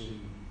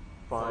interesting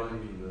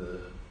finding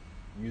the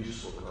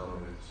useful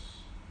comments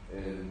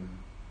in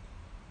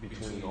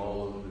between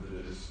all of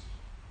the just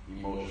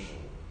emotional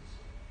ones.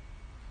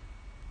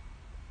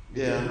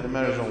 Yeah, it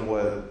matters on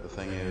what the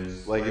thing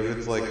is. Like if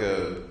it's like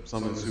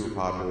something super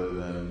popular,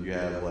 then you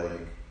have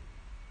like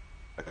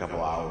a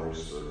couple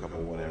hours or a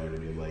couple whatever to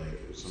get like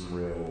some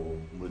real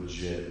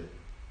legit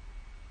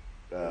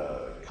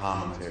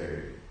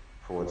commentary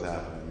for what's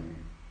happening.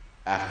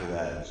 After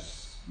that,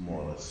 it's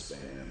more or less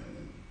spam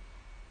and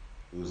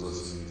who's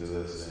listening to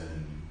this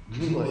and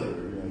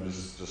like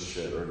just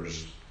shit or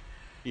just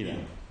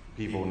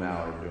people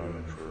now are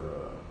doing it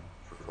for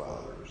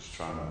clout or just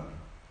trying to.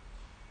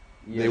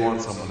 They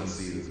want someone to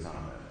see this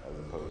comment as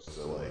opposed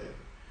to like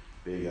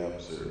big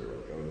ups or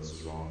like, oh, this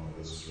is wrong or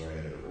this is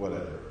right or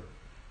whatever.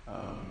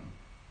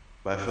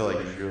 But I feel like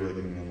if you're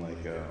looking in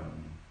like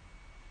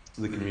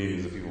the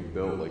communities that people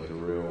built, like the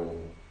real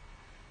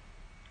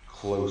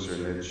closer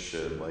knit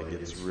shit, like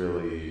it's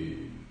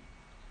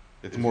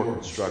more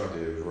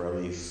constructive, or at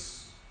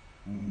least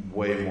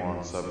way more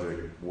on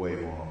subject, way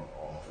more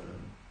often.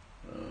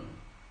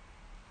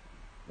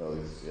 At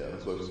least, yeah,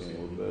 that's what I've seen a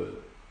little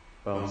bit.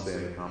 I don't stay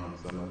in the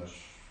comments that much,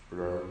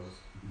 regardless.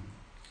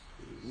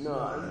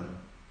 No,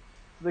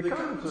 the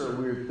comments are a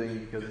weird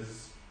thing because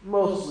it's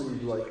mostly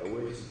like a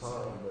waste of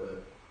time,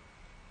 but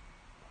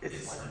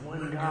it's like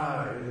one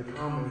guy in the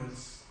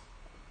comments.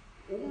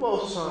 Well,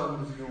 most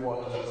times you're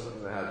watching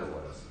something that has a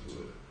lesson to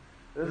it.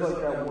 There's like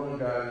that one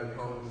guy in the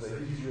comments that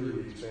he's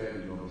really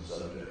expanding on the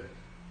subject.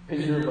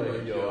 And you're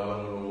like, yo, I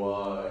don't know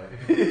why.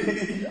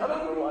 I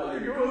don't know why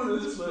you're doing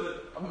this,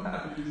 but I'm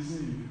happy to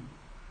see you.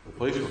 The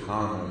place for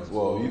comments,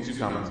 well, YouTube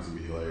comments can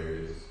be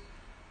hilarious,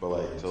 but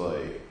like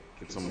to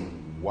get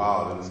some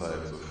wild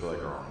insights I feel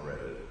like are on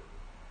Reddit.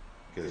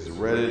 Because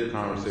Reddit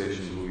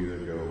conversations will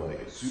either go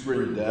like super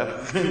in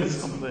depth into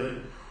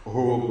something, or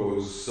will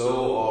go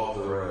so off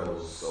the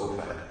rails so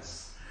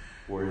fast,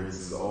 where it's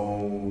its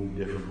own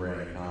different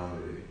brand of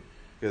comedy.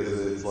 Because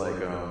it's like,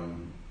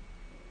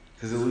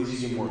 because at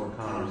least you get more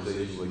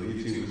conversations. Like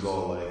YouTube is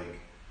all like,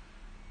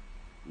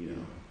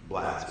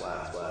 blast.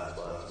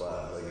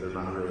 Like they're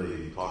not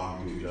really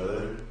talking to each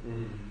other.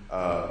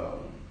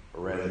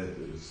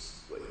 Reddit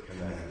is like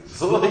connected.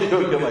 So like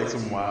you'll get like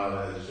some wild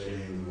ass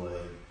things,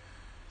 like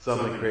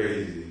something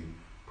crazy,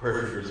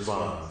 perfect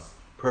response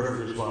to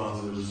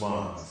the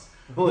response.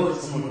 Like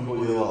someone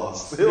completely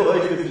lost.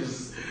 Like it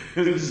gets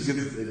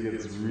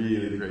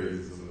really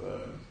crazy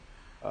sometimes.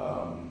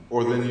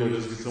 Or then you'll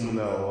just get someone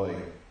that'll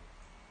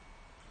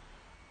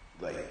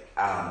like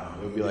I don't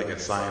know, it'll be like a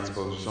science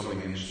post or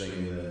something interesting,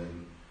 and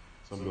then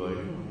someone will be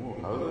like, oh,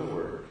 how does that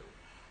work?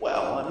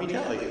 Well, let me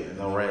tell you. And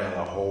they'll write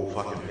out a whole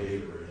fucking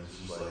paper, and it's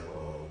just like,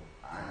 well,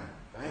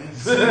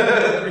 thanks.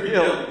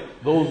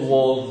 Those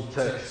walls of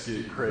text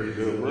get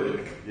crazy.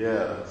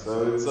 Yeah,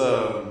 so it's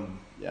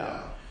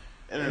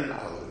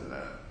internet,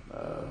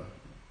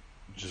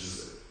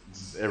 just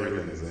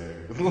everything's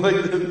there. Like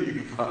you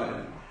can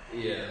find.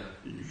 Yeah.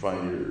 You can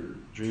find your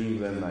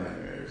dreams and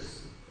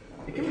nightmares.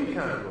 It can be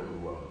kind of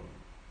overwhelming.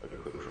 A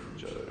clip from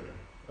each other.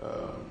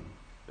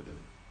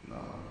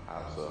 No,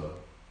 how so?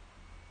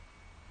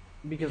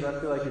 Because I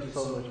feel like it's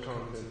so much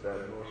content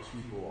that most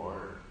people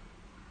aren't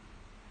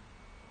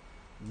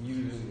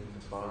using it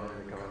to find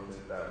the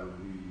content that would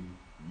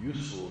be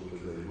useful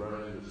because they run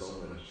into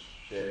so much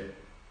shit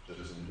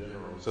just in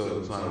general. So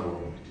it's not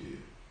overwhelming to you?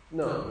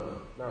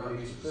 No, not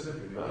me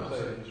specifically, but I'm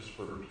saying just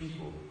for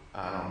people.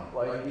 I don't know.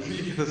 Like,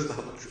 you gotta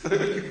stop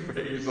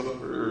comparing yourself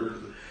for.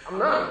 I'm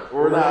not.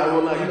 We're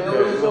not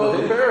There's no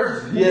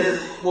comparison. Yes,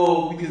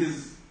 well,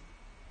 because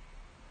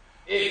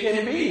it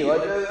can be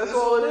like that's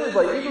all it is.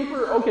 Like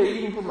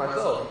even for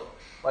myself,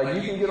 like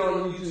you can get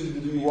on YouTube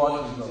to be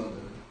watching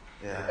something,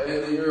 yeah, and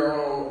then you're on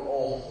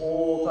a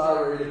whole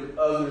tirade of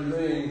other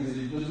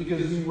things just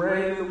because you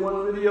ran into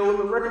one video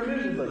with a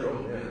recommendation. Like,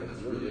 oh man,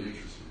 that's really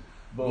interesting.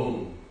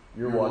 Boom,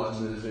 you're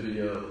watching this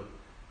video.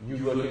 You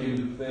look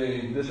into the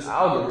thing. This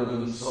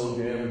algorithm is so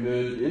damn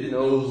good. It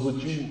knows what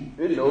you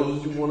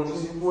want to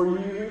see before you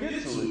even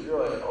get to it.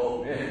 You're like,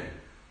 oh man,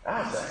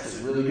 that's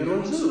actually a really good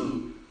one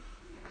too.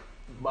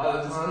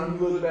 By the time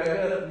you look back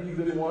up, you've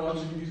been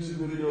watching YouTube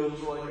videos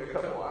for like a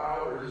couple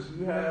hours.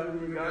 You haven't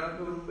even gotten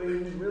to the thing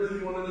you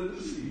really wanted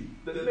to see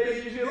that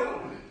made you get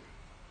on it.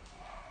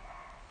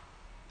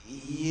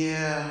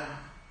 Yeah.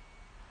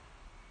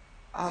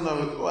 I don't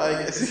know. Well,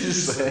 I guess you're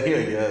just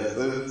saying. I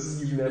guess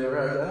You've never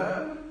had that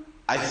happen.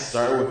 I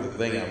start with the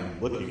thing I'm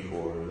looking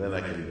for, and then I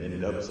can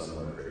end up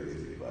somewhere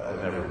crazy. But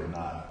I never would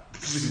not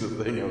see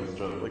the thing I was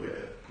trying to look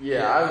at.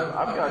 Yeah,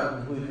 I've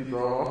gotten completely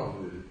thrown off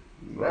of it.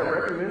 That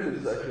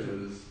recommended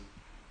section is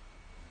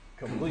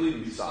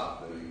completely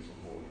stopped things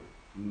before.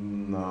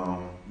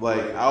 No,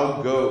 like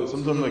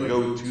sometimes I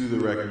go to the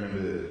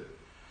recommended.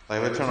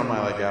 Like if I turn on my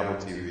Apple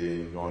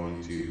TV and go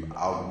on YouTube,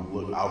 I'll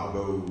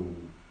go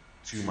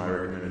to my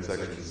recommended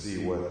section to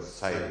see what's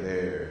typed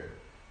there,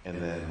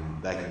 and then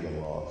that can get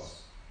lost.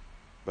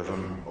 But if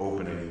I'm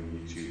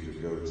opening YouTube to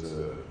go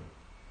to,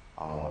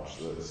 I want to watch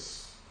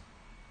this.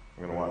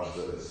 I'm gonna watch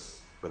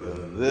this, but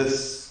then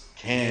this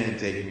can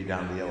take me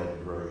down the yellow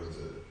road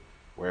to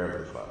wherever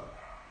the fuck.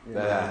 Yeah.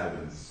 That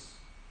happens.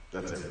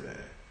 That's every day.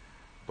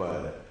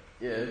 But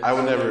yeah,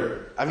 I've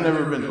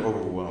never been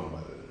overwhelmed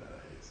by the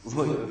internet. It's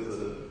like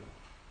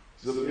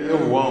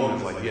overwhelmed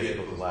is like you have to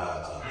go to the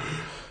laptop.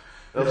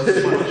 That's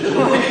too much.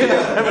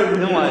 I've never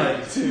been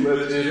like too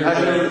much.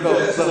 I've never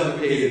felt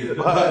suffocated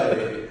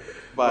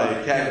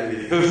by cat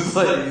videos.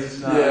 Like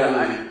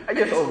I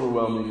guess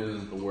overwhelming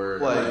isn't the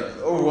word. Like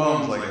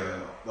overwhelmed, like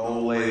the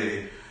old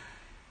lady.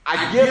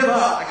 I give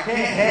up. I can't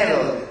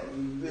handle it.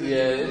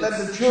 Yeah, let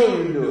the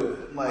children do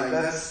it. Like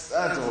that's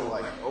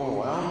like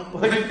overwhelmed.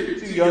 Like you're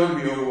too young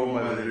to be overwhelmed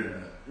by the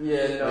internet.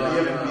 Yeah, no. Like,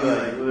 you have to be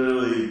like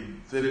literally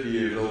 50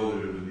 years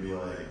older to be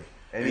like,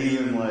 and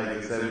even like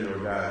a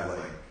 7-year-old guy is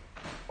like.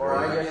 Or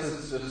I guess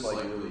it's just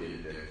like really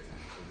addictive.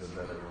 Is a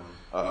better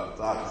one. It's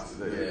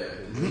obviously yeah.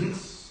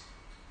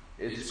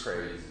 It's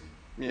crazy.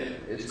 Yeah.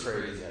 It's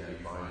crazy how you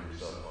find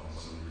yourself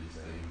on some of these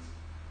things.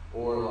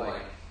 Or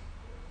like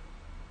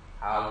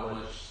how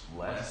much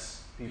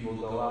less people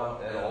go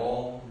out at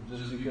all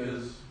just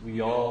because we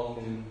all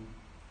can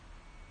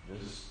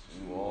just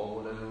do all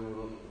whatever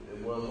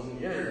it was on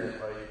the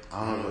internet. Like,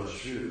 I don't know if that's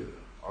true.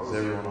 Because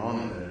everyone on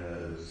the internet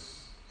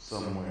is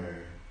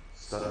somewhere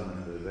studying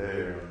that they're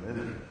there on the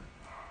internet.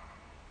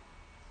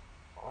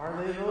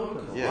 Are they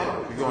though?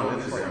 Yeah, if you go on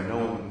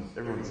Instagram,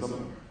 everyone's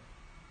somewhere.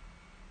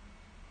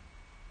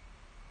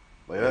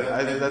 Like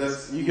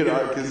that's you could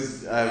argue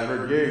because I've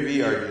heard Gary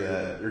Vee argue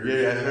that, or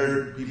I've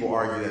heard people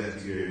argue that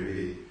to Gary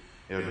Vee.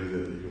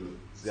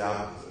 It's the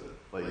opposite.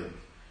 Like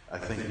I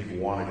think people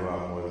want to go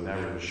out more than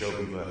ever to show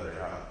people that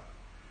they're out.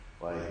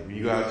 Like when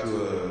you go out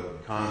to a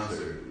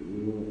concert,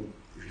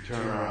 if you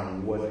turn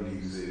around, what do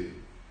you see?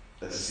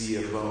 A sea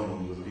of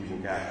phones with people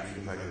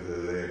capturing the fact that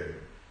they're there.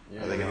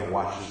 Yeah. Are they going to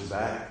watch this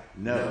back?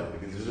 No,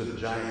 because there's a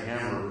giant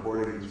camera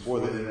recording this for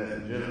the internet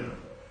in general.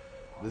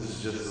 This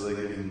is just so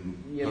they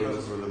can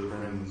post for their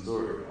friends and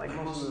story. Like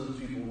most of those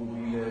people will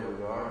be there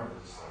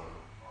regardless.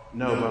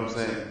 No, but I'm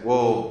saying,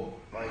 well,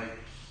 like,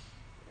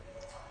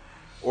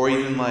 or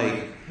even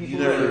like people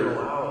go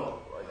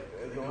out, like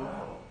they go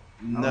out.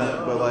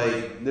 No, but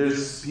like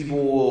there's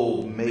people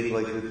will make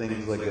like the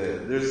things like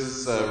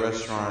there's this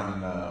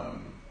restaurant.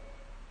 I'm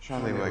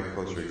trying to think of like a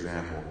closer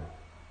example.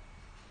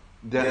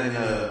 Down in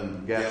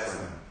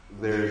Gaslamp,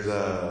 there's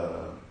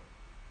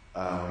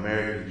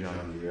American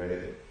Junkie,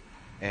 right?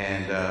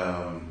 And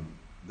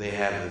they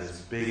have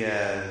this big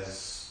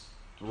ass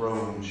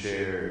throne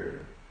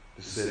chair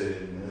to sit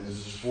in, and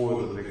it's just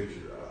for the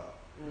picture op.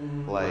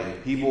 Mm-hmm.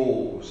 Like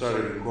people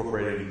started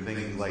incorporating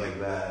things like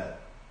that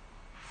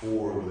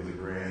for the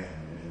gram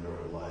in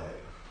real life.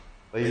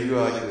 Like you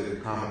go like to the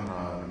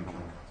Comic-Con,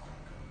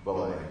 but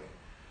like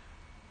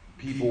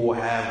people will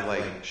have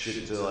like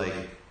shit to like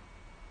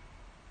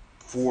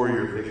for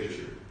your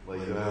picture. Like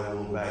you'll have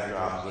little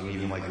backdrops, and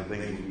even like the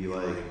things will be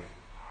like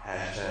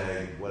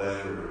hashtag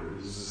whatever.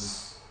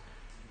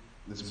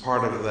 It's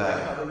part of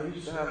that. How they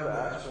used to have the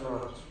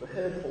astronauts, the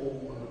head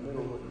hole in the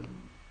middle, and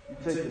you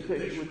take the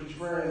picture with your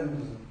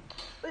friends.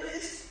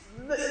 It's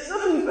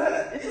nothing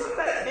that. It's not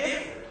that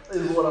different,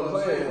 is what I'm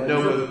saying. Like, No,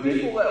 but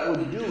people that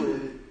would do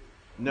it.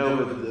 No,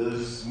 but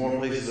there's more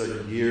places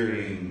are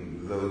gearing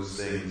those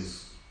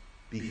things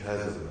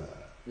because of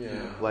that.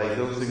 Yeah. Like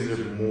those things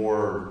are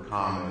more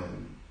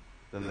common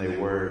than they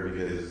were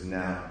because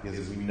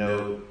we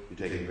know you're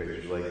taking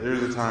pictures. Like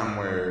there's a time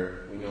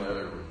where we know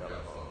everyone got a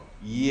phone.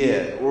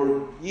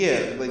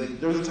 Like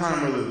there was a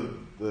time where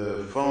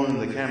the phone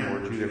and the camera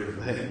were two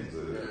different things.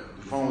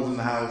 The phone was in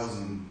the house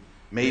and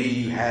maybe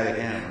you had a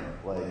camera,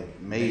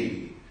 like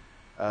maybe.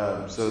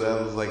 So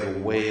that was like a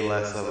way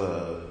less of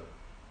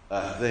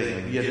a thing.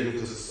 Like you had to go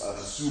to a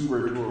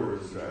super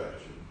tourist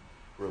attraction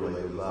for like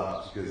those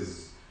ops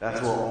because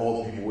that's where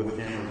all the people with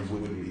cameras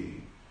would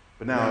be.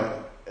 But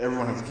now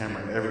everyone has a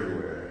camera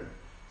everywhere.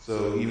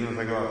 So even if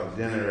I go out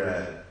to dinner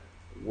at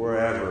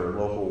wherever,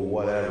 local,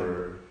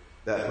 whatever,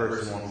 that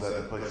person wants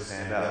that place to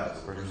stand out.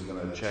 So the person's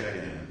gonna check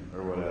in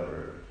or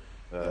whatever.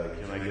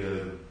 Can I get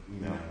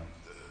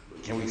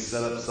can we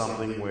set up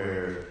something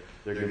where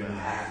they're gonna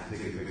have to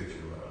take a picture of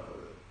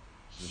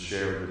it? To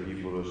share with the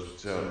people to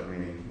tell they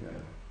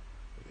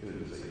could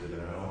have just did it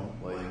at home.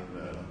 I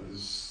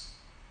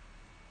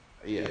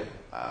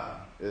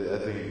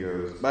think it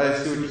goes. But I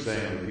see what you're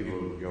saying. Like people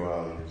go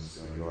out, they're just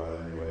gonna go out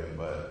anyway.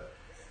 But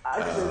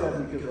I say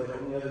that because, like,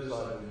 on the other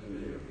side of the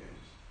video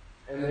games,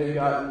 and they've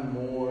gotten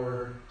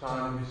more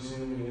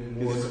time-consuming and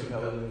more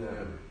compelling than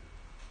ever.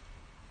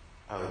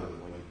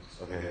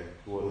 Okay,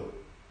 cool.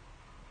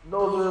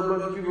 Those are a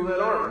bunch of people that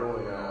aren't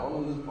going out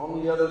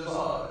on the other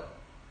side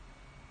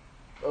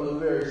of the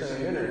very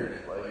same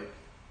internet. Like,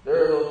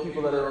 there are those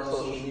people that are on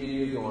social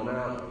media going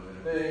out doing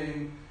their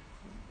thing.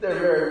 They're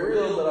very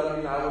real, but I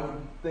mean, I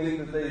would think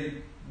that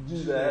they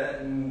do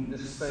that, and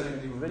it's the same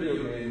thing for video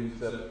games,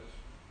 except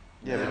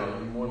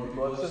more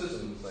people have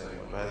systems the same way.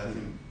 But I think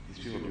these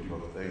people do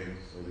both things.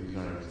 Like these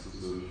aren't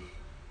exclusive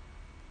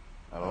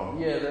at all.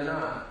 Yeah, they're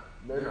not.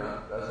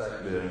 That's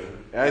actually true.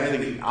 I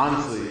think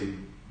honestly,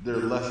 they're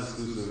less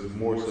exclusive,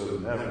 more so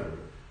than ever,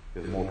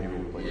 because more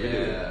people play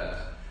video games.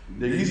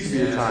 There used to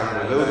be a time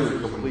where those were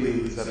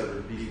completely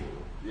separate people.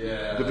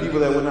 Yeah. The people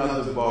that went out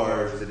to the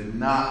bars did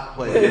not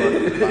play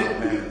Final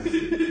Fantasy.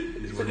 They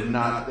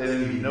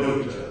didn't even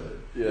know each other.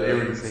 Yeah. They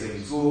were in the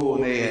same school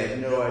and they had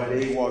no idea.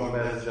 They walked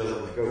past each other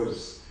like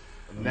ghosts.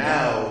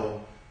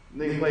 Now,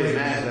 they play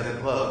Madden at the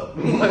club.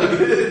 Talking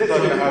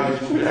about how you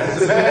shoot at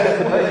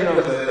Madden. You know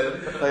what I'm saying?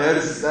 Like,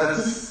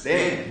 that's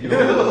damn. You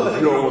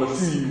don't want to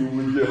see you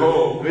when you get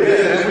home.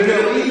 Yeah, we're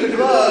going to leave the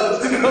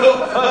club to go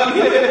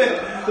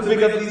to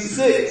pick up these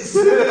six.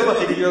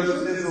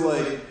 It's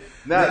like,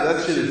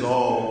 that shit is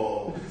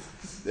all,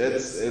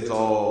 it's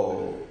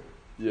all,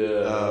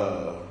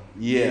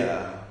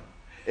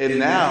 And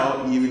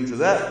now, even to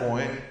that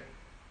point,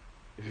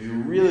 if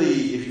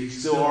you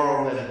still are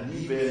on that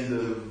deep end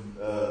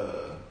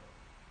of,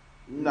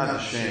 not the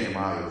shame,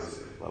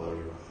 obviously,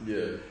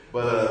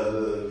 but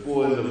the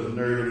full end of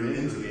nerding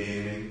into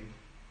gaming,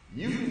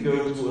 you can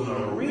go to an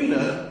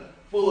arena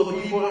full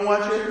of people and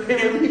watch your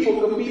favorite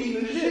people compete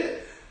in shit.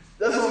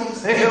 That's what I'm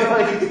saying.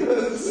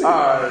 Like,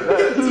 alright,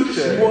 that's touche.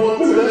 You want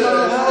to put them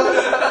out?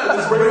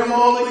 Let's bring them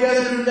all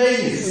together in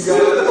Vegas. You got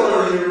the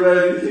tournament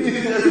ready.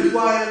 They're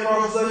flying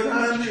across the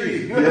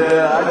country.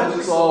 Yeah, I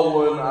just saw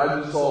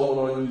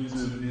one on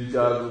YouTube. These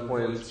guys were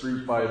playing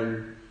Street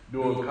Fighter,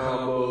 doing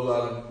combos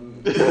out of.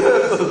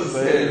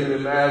 Can't even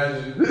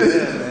imagine.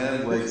 Yeah,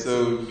 man. Like,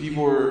 so we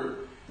were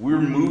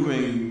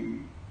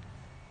moving.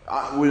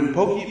 When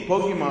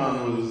Pokemon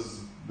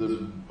was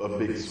a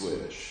big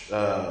switch.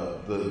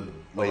 The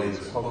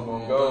latest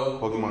Pokemon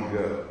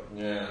Go.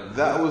 Yeah.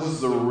 That was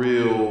the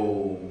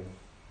real.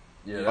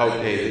 Yeah.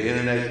 Okay, the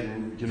internet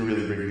can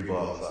really bring people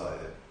outside.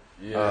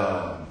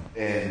 Yeah.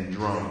 And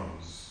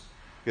drones,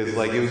 because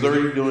like it was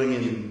already doing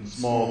in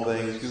small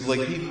things. Because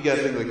like you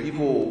gotta think like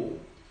people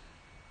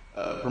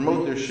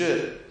promote their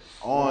shit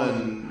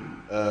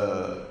on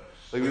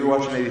like we were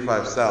watching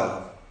 85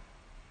 South.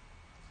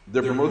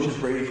 Their promotion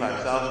for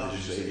 85 South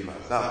is just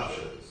 85 South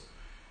shows.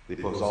 They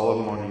post all of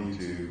them on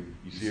YouTube.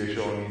 You see your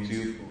show on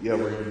YouTube. Yeah,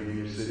 we're going to be in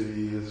your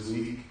city this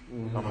week.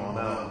 Mm-hmm. Come on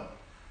out.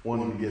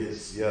 One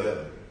gets the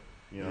other.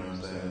 You know what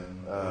I'm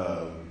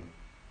saying?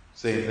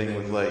 Same thing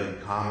with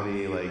like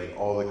comedy. Like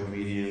all the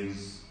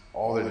comedians,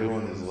 all they're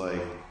doing is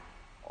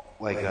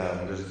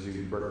there's a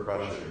dude, Bert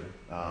Crusher,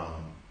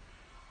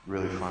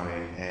 really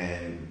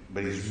funny,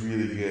 but he's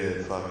really good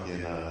at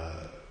fucking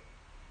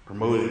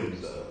promoting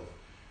himself.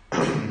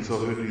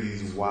 So he'll do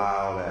these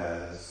wild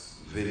ass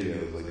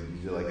videos, like you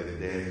do like a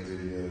dance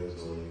videos,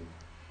 or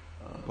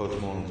Post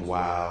Malone's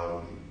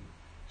wild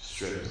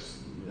strips,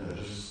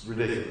 just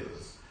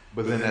ridiculous.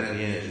 But then at the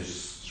end, it's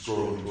just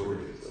scrolling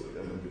towards it. So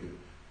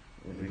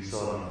and we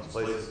saw it on his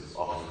places,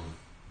 often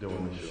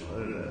doing this shit on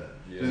the internet.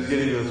 Yeah. So he's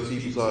getting those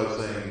people. So I was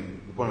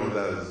saying, the point of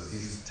that is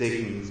he's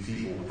taking these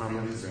people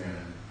from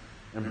Instagram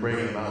and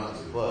bringing them out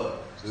to the club.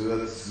 So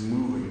that's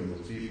moving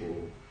those people.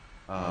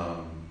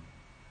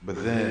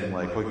 But then,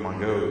 like, Pokemon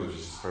Go is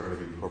just a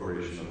perfect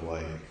incorporation of,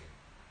 like,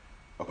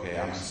 okay,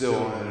 I'm still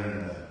on the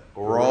internet,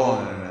 but we're all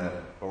on the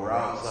internet, but we're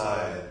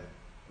outside,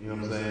 you know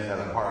what I'm saying, at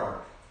a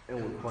park.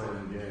 And we're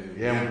playing the game.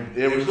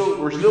 Yeah,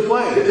 we're still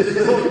playing,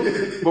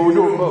 but we're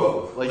doing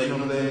both. Like, you know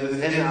what I'm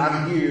saying? And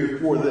I'm here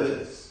for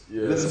this.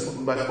 Yeah.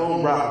 My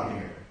phone brought me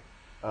here.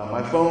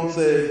 My phone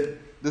said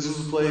this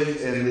was the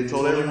place, and they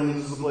told everyone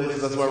this was the place.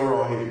 That's why we're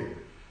all here.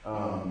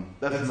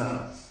 That's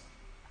nuts.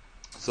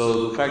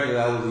 So the fact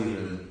that was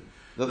even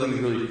nothing's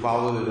really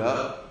followed it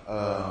up.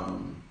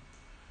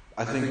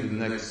 I think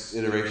the next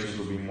iterations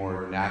will be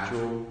more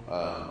natural.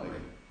 Like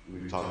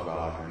we've talked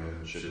about Ocarina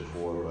and shit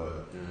before,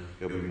 but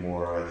it'll be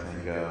more, I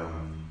think,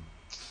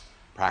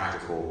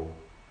 practical.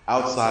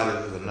 Outside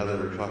of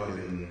another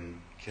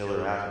fucking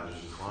killer app,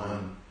 which is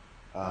fun.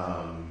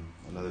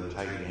 Another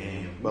tight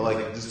game, but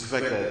like just the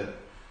fact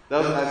that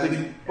I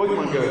think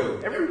Pokemon Go.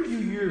 Every few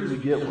years we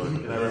get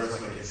one.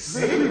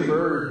 Angry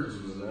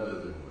Birds was another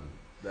one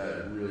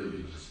that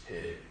really just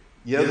hit.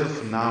 Yeah, it's a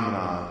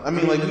phenomenon. I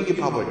mean, like, you can get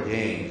popular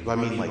games, but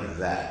I mean, like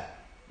that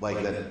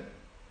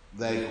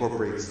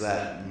incorporates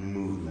that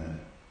movement.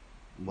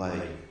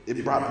 Like,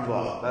 it brought people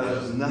up.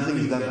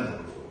 Nothing's done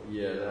that before.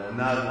 Yeah,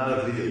 not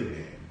a video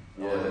game.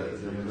 Yeah,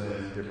 it's different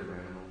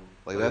animal.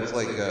 Like, that's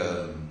like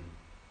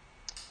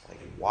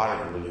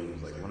water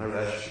balloons. Like, whenever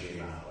that shit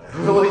came out,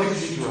 like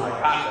super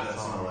hot that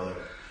song. Like,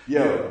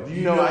 yo, do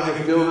you know I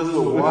can fill this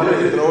with water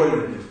and throw it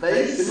in your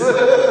face?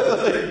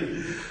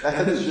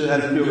 That shit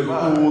had to feel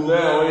cool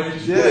now, ain't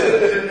you?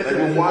 Yeah. Like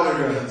when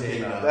water guns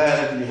came out, that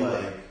had to be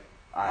like,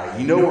 alright,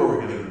 you know where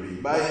we're gonna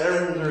be. But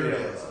everyone's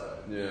already outside.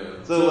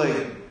 Yeah. So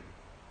like,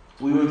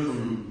 we went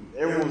from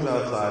everyone was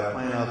outside,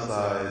 playing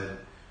outside,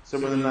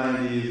 some of the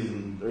 90s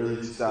and early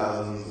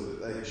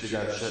 2000s, like shit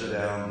got shut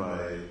down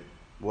by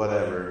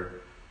whatever.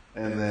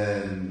 And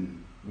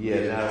then,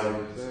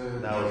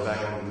 now we're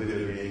back on the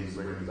video games,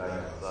 bringing them back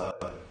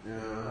outside.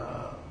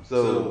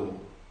 So,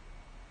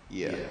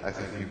 I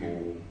think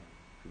people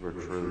are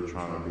truly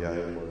trying to be out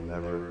here more than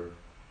ever.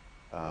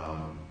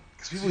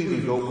 Because people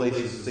even go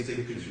places, take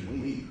pictures,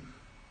 and leave.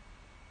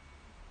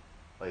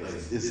 Like,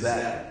 it's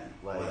that.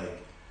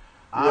 Like,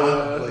 I'm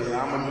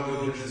gonna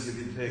go just to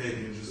get the pic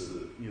and just,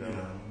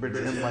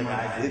 pretend like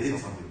I did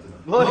something.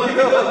 Like, you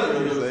know what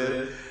I'm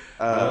saying?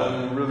 I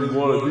don't really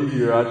want to be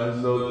here. I just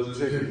know this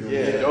ticket.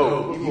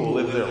 People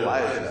live their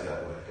lives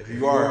that way. If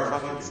you are,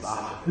 fucking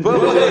stop it.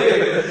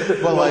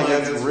 But like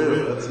that's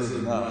real. That's just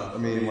enough. I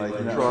mean, like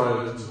you're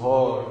trying too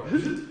hard.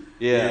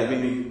 Yeah, I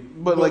mean,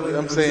 but like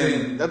I'm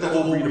saying, that's a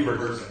whole breed of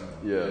person.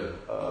 Yeah.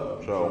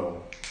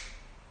 So,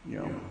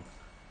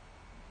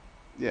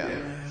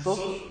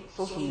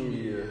 Social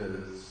media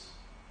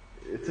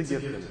it's a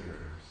gift and a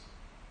curse.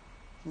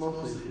 It's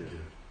mostly a gift.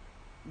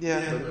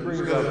 Yeah, but it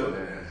brings up an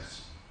ass.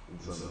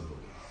 Just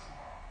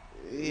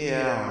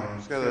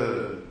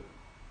gotta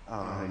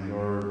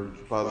ignore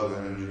positive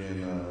energy and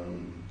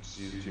just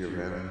use it to your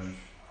advantage.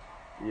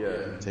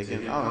 Yeah. It's a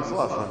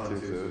lot of fun too.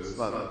 So it's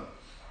not,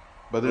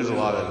 but there's a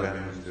lot of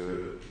advantages to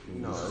it.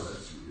 No,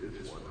 it's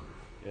wonderful.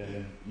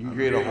 Yeah, you can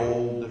create a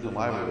whole different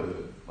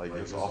livelihood, like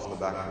just off the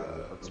back of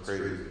that. That's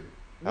crazy.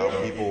 How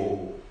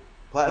people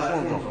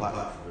platforms on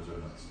platforms are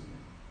nuts.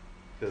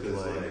 Because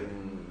like,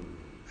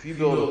 if you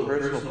build a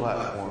personal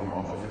platform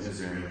off of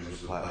Instagram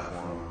versus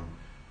platform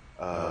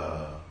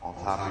on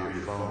top of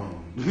your phone,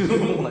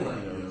 like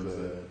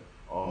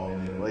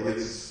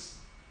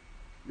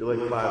you're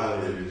like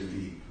 5 layers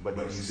deep, but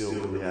you still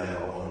really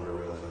have all one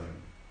real thing.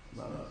 It's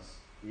not us.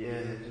 Yeah,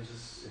 it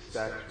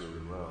stacks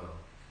really well.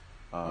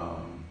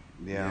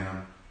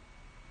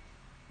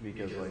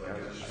 Because like I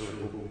was just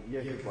really cool.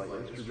 Yeah, because like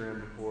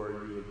Instagram before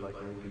you would like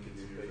link it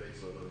to your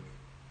Facebook,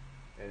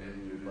 and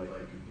you would like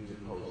do the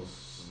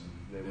posts, and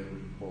they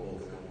would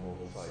pull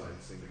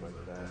sites, things like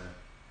that.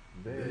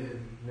 Then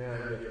now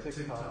you have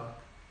TikTok,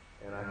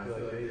 and I feel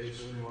like they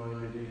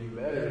streamlined it even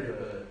better,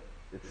 but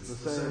it's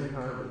the same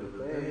kind of a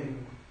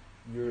thing.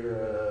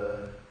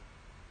 You're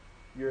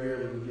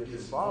able to get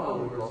some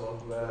followers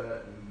off of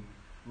that and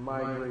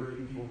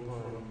migrate people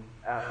from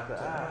app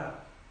to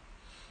app.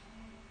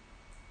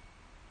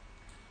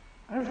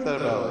 I never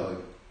thought about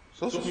like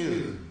social media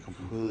is a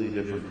completely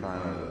different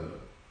kind of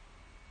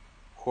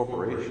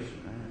corporation.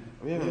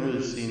 Right? We haven't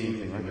really seen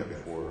anything like that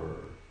before.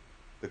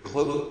 The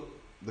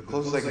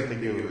closest I can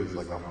think of is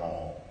like a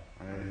mall,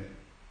 right?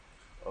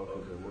 Oh,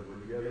 because they're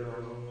working together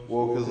almost?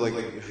 Well, because like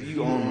if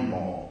you own a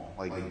mall,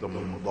 like the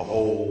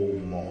whole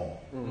mall,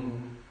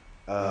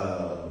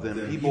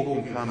 then people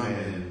can come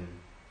in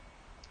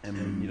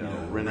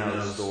and rent out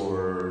a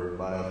store,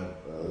 buy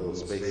little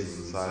spaces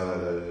inside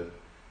of it,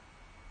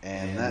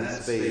 and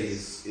that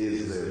space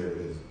is their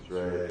business,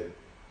 right?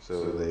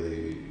 So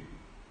they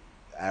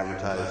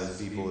advertise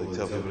to people, they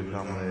tell people to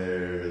come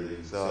there,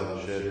 they sell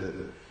out the shit,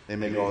 they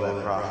make all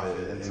that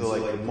profit. And so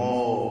like the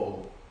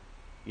mall,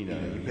 you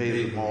pay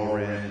the mall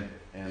rent,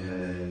 and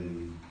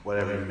then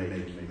whatever you make for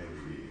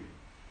you.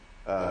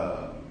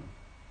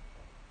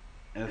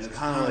 And it's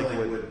kind of like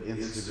what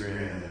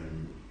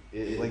Instagram,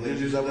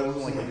 that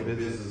wasn't like a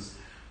business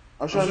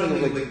I'm trying to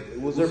think of, like,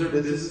 was there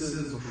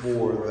businesses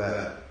before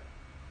that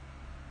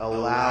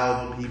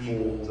allowed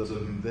people to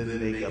then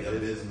make a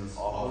business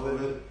off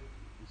of it?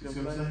 You see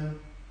what I'm saying?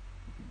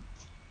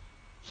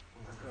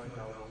 I feel like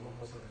that was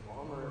almost like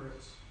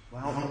conglomerates.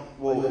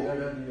 Well, you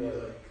gotta be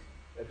like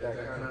at that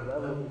kind of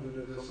level to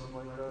do something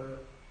like that.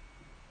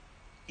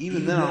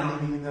 even then, I don't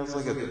even think that was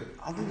like I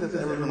don't think that's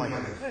ever been like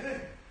a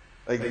thing.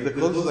 Like, the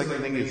closest I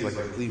can think is like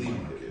a flea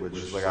market, which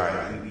is like, all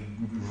right, we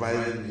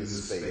provided you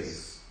this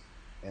space,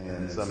 and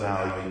then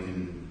somehow you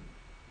can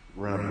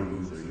rent a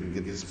booth or you can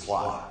get this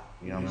plot.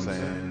 You know what I'm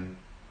saying?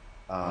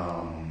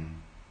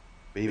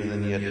 But even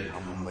then, you had to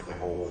come with like a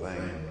whole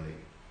thing, like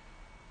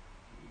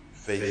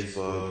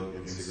Facebook,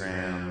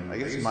 Instagram. I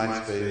guess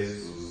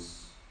MySpace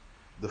was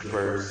the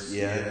first.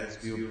 Yeah,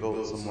 people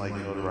built some like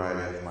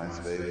notoriety off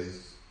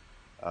MySpace.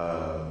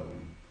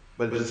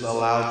 But it just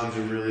allows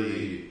you to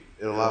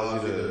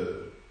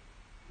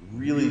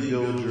really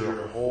build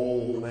your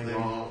whole thing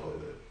off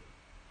of it.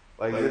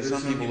 Like, there's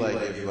some people, like,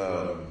 if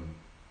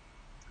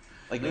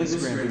like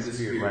Instagram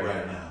disappeared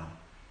right now,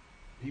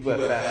 people at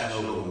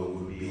Fashion Nova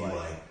would be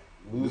like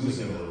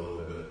losing it a little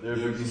bit.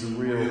 There'd be some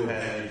real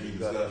panic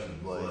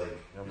discussions, like, you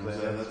know what I'm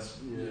saying? That's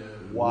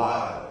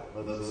wild.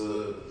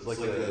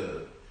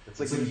 It's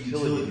like a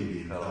utility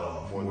being cut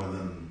off more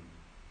than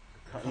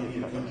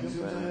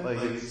like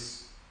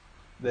it's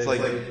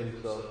like making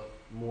stuff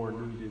more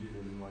needed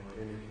than like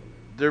anything.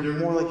 They're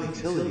more like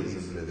utilities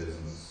in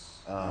business,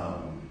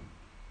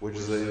 which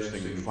is an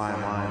interesting fine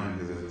line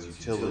because it's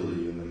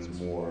utility and it's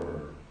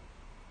more,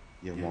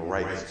 you have more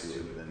rights to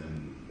it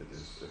than if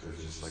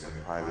it's just like a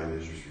private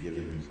industry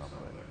giving you something.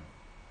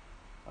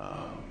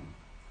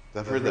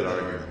 I've heard that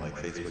argument, like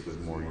Facebook is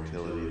more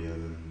utility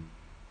than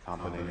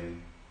company,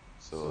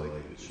 so like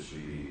it should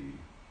be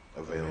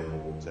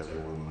available to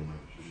everyone. Like,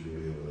 should be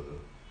able to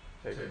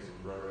take it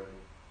from right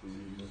to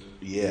use it.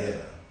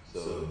 Yeah,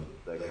 so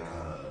that kind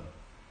of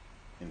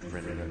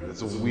infringement.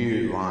 It's a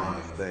weird line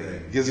of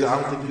thing because I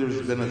don't think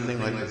there's been a thing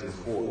like this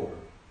before.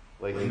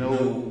 Like,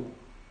 no.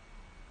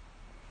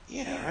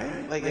 Yeah,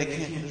 right. Like, I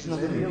can't. There's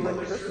nothing. Maybe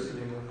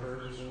electricity in the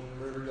first one.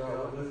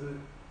 What is it?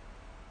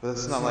 But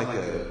it's not like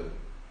a.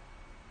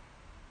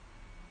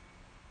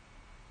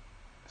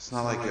 It's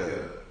not like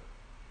a.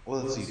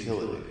 Well, it's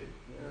utility.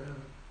 Yeah.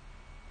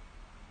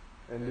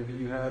 And if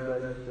you had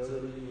that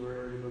utility, you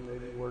were able to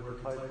maybe work a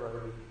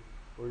typewriter,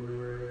 or you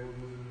were able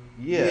to.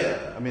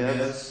 Yeah, I mean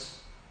that's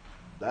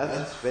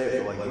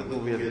fair. Like, look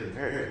what we have to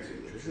compare it to.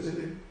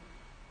 Electricity.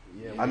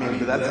 Yeah. I mean,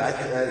 but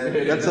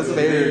that's a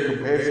fair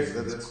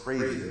comparison. That's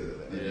crazy.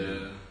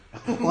 Yeah.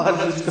 A lot of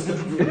this comes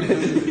from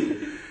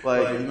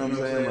like, you know what I'm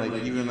saying?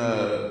 Like, even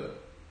a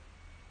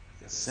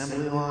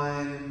assembly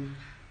line,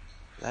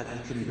 that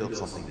you can build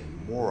something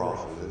more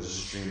off of it.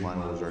 Just streamline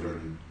what was already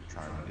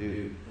trying to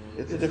do.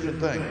 It's a different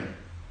thing.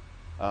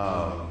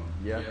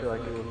 Yeah, I feel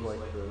like it was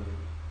like the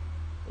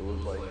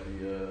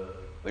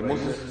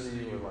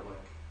electricity or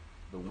like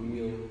the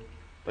wheel.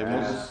 Like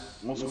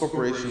most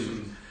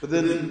corporations, but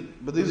those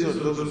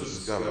are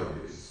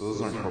discoveries. So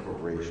those aren't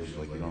corporations.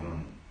 Like, you know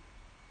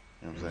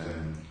what I'm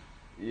saying?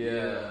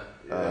 Yeah.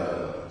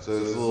 So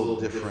it's a little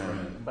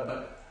different.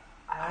 But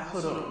I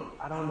also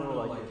don't know,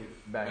 like,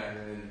 if back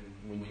then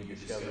when you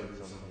discovered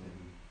something,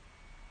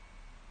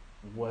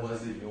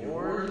 was it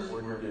yours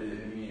or did it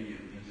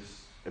immediately just?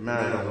 It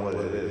matters on what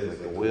it is.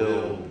 Like the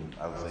will,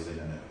 I would say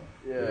no.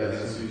 Yeah.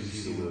 Because as soon as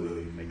you see the will,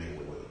 you make a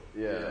will.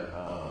 Yeah.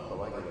 But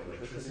like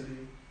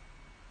electricity.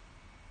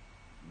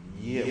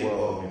 Yeah.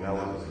 Well, I mean, that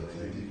was the Did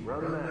thing. you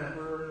run that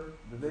for?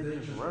 Did they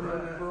just run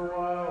that for a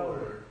while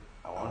or?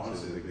 I want to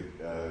say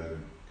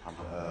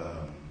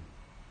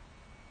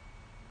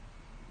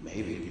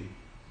maybe.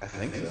 I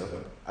think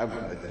so. I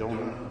don't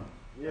know.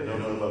 Yeah. I don't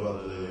know about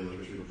the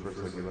first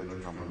like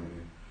electric company.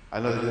 I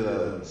know they did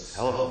a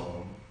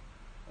telephone.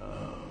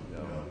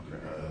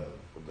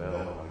 The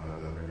Bell.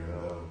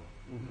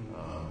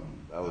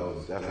 That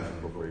was definitely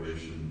a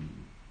corporation.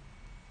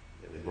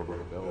 Yeah, they broke the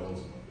bells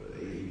in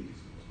the 80s.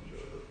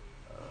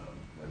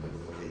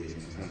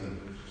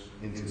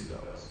 Into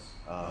bells.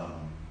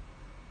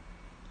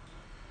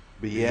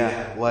 But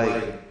yeah,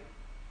 like,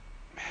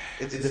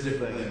 it's a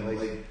different thing.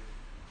 Like,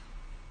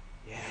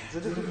 yeah, it's a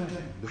different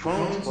thing. The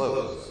phone's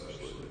closed,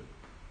 actually.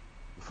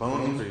 The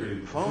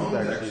phone's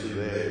actually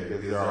there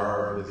because there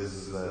are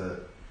businesses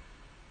that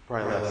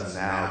probably less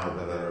now,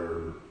 but that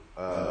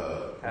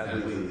are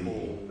completely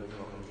full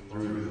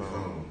through the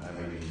phone. I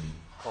mean,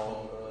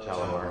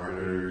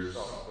 telemarketers.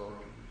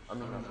 I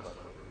mean, not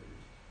stockbrokers.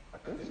 I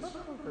think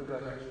stockbrokers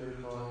actually are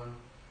fine.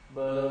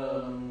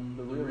 But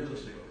the real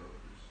estate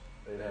brokers,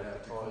 they'd have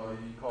to call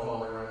you. You call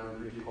them around and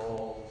get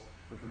calls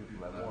for people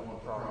that want the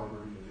property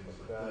and things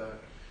like that.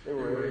 They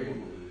were able to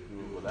do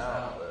it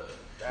without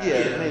that.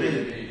 Yeah,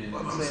 maybe.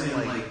 I'm saying,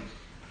 like,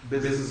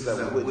 businesses that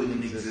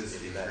wouldn't exist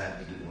if that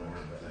didn't work.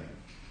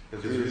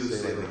 Because real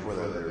estate, like, before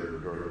that,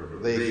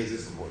 they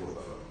exist before the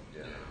phone.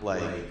 Yeah.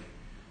 Like,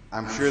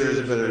 I'm sure there's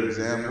a better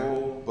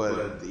example,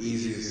 but the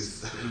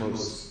easiest,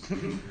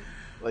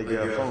 like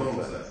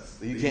phone sex.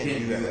 You can't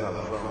do that without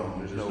the phone.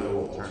 There's no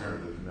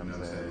alternative. You know what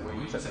I'm saying? Wait,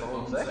 you said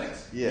phone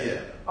sex?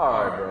 Yeah.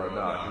 Alright, bro,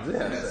 nah, because they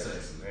have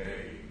sex.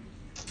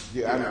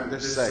 Yeah,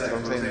 there's sex.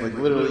 I'm saying like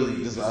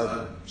literally just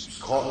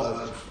call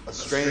a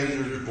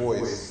stranger's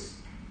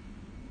voice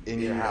in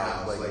your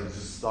house, like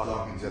just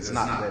talking. That's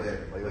not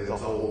there. Like that's a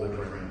whole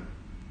different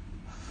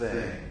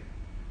thing.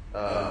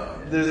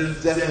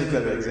 There's definitely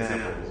better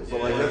examples,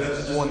 but like that's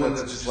just one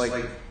that's just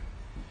like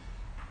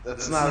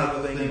that's not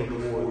a thing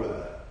before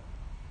that.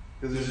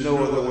 Because there's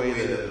no other way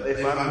that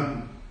if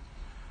I'm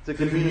to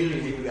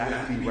communicate with you, I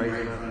have to be right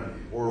in front of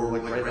you, or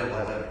like write a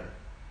letter.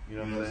 You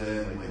know what I'm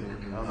saying?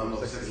 Like, I don't know,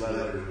 60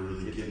 letters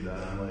really get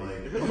done.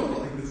 Like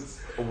this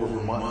over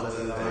months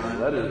at a time.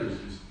 Letters,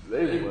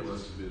 they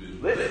must be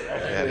lit.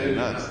 Yeah, they're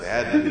nuts. They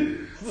had to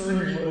be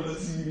 3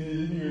 months, you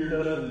didn't hear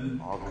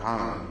nothing. all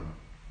kind of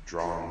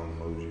drawing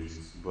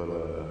emojis, but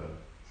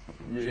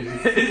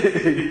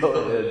Yeah, go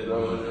ahead,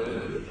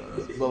 bro.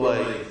 but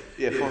like,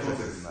 yeah, phone sex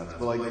is nuts.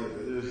 But like,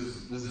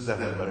 this is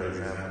definitely a better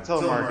example.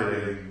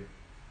 Telemarketing.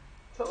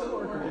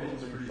 Telemarketing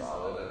is pretty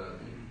solid.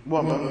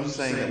 Well, I'm just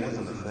saying it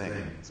wasn't a thing.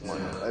 It's more,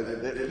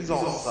 these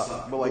all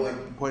suck. But like, the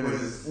point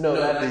is, No,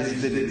 that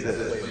these didn't exist.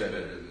 way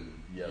better than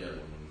the other one.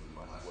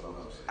 What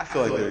I'm saying. I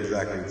feel like they're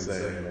exactly the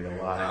same. Like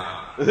a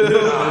lot.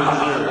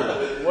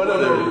 One of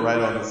They're them, right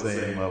on the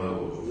same level.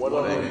 one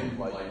of them,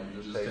 like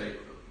you just take,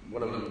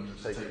 one of them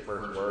just take the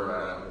first word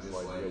out and it's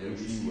like, yeah, we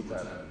see what's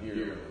happening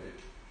here.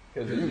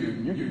 Because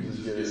you can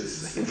just get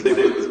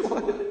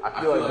it.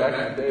 I feel like back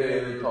in the day,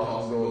 every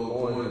talk was going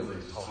on, they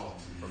was talking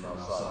from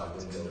outside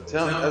the window.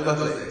 Tell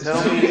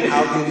me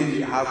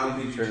how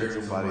can you turn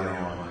somebody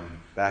on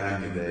back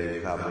in the day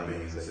without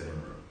being in the same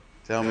room?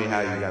 Tell me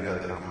how you got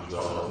that accomplished.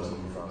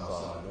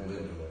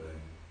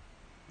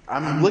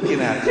 I'm looking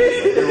at you.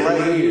 Like, you're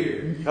right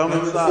here. Come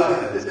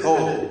inside. It's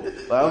cold.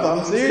 Like,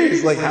 I'm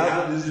serious. Like,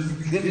 how you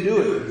couldn't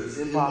do it? It's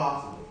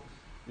impossible.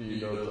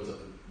 You know, to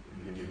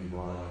give you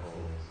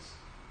blindfolds.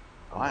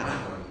 I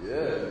know.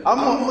 Yeah.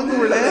 I'm looking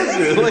for an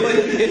answer. Like,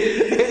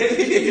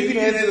 if you can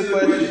answer the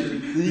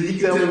question, then you can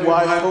tell me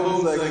why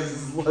phone sex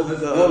is less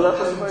than Well, that's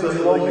what I'm saying.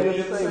 You won't be in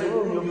the same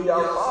room. You'll be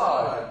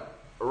outside,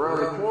 around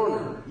the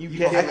corner. You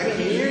can't. I can't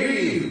hear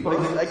you. Like,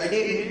 I can't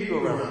hear you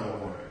around the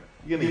corner.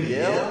 You gonna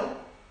yell?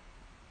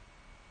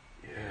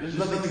 There's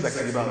nothing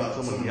sexy about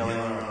someone yelling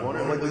around the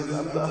corner. Like,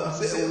 I'm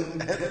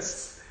sitting.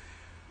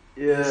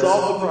 Yeah.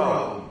 Solve the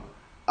problem.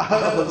 I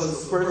have a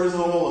person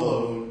home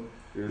alone.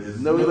 There's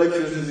no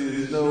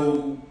electricity. There's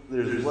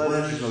letters.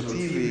 There's no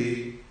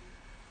TV.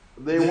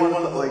 They want to,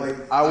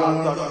 like, I want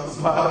to talk to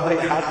somebody.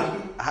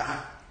 Like,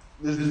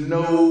 there's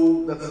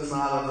no. That's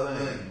not a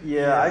thing.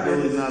 Yeah, I get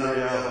Really it. not a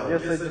reality.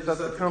 Yes, they just have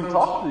to come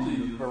talk to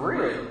you for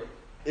real.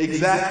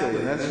 Exactly.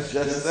 And that's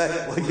just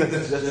sex. Like,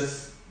 that's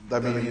just. I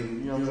mean,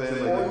 you know what I'm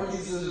saying? Or Like, you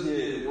just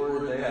get where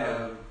they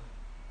have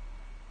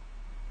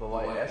the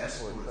like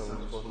escort that was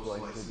supposed to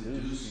like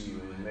seduce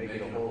you and make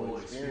it a whole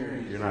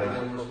experience. You're not- They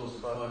weren't supposed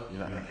to fuck.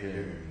 you're not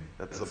hearing me.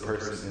 That's the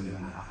person in the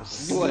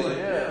house. Like, Like,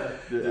 yeah.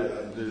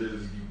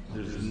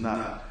 there's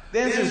not. The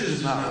answer is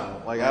just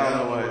not. Like, I don't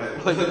know why.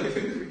 Like,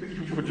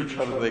 what you're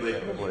trying to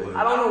think of. Like,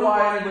 I don't know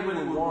why anybody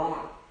would want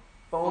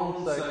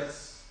phone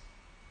sex.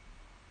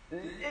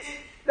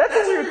 That's a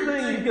weird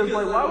thing because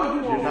like why would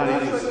you want You're not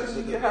phone even- sex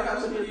if you have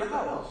somebody at the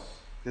house?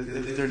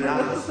 if they're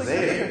not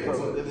there,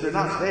 if they're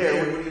not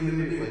there, what do you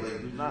do? Like,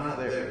 they're not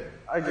there.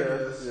 I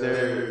guess. Yeah.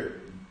 They're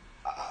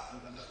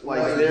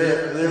like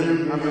they're.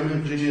 I'm in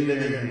Virginia.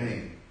 They're in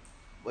Maine.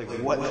 Like,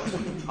 what are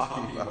you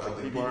talking about?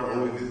 Like, people aren't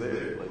always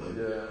there. Like,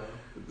 Yeah.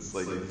 it's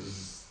like it's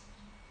just,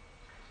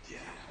 yeah.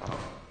 I don't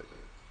know.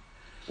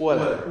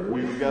 Whatever.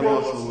 We got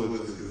lost in the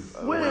woods.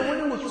 When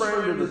it was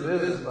framed as a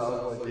business, I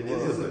was like, It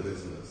is a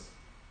business.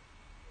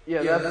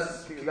 yeah,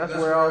 that's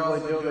where I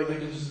was like, yo, they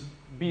can just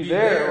be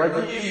there.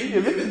 Like,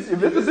 if it's a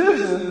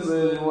business,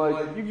 then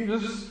like you can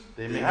just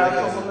They make have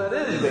like someone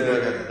that is they make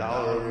there. like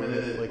 $1 a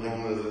minute, like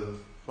on the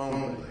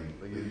phone thing.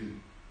 Like,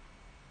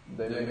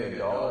 They make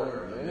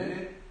 $1 a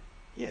minute.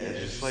 yeah, it's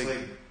just like,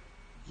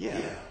 yeah.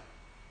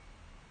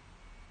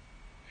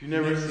 If you've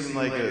never seen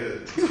like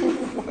a,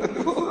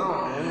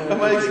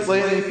 am I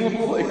explaining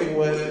like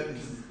what?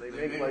 They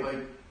make like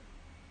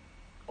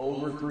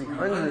over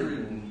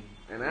 300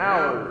 an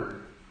hour.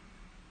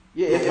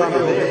 Yeah, if I'm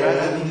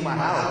there, I leave my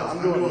house.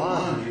 I'm doing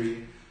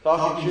laundry,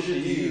 talking shit to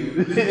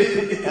you,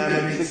 and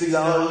I make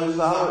 $60 this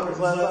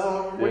last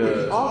hour. What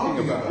are you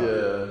talking about?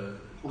 Yeah.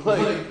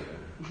 Like,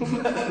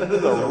 that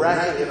is a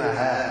racket and a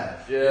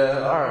half. Yeah.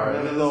 All right.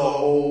 That is a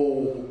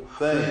whole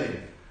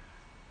thing.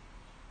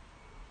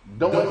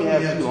 Don't let me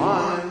have 2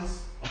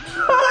 lines.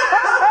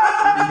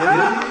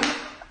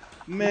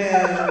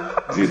 Man.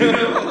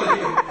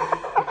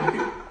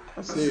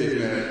 I'm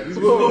serious, man. These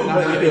women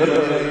not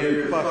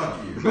here.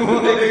 Fuck you.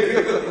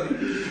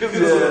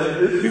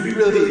 It's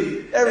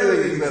really,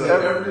 everything's set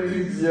up. Yeah.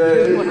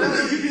 It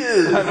really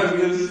is. I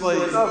mean, it's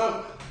like,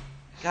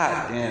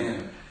 God damn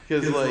it.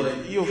 Because,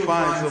 like, you'll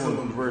find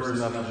someone perverse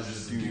enough to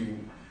just do,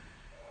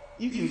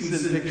 you can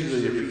send pictures of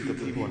your feet to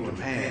people in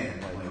Japan,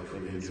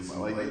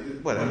 like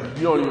whatever.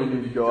 You don't even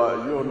need to go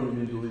out. You don't even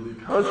need to leave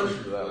the country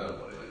for that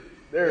one.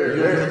 You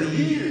don't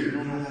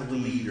have to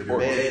leave your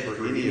bed for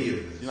any of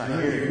this. You're not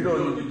here. You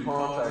don't need to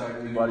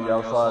contact anybody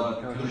outside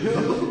the country. You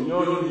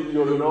don't need to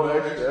go to no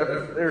extra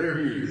effort. They're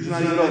here. It's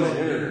not even on the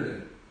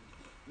internet.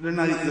 They're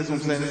not. That's what I'm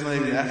saying. It's not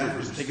even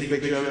effort. Just take a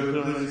picture of it, put it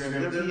on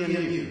Instagram. They're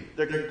PMing you.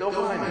 They'll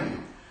find you.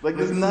 Like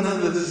there's none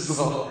of this.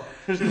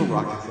 There's no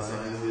rocket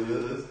science to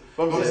this.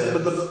 But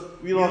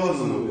we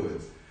lost in the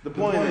woods. The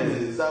point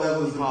is that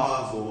was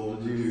impossible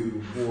to do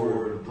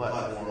before the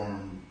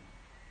platform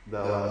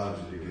that allows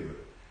you to do it.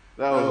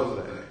 That was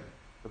the thing.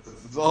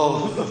 That's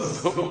all.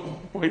 That's the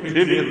point of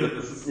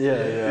this.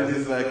 Yeah.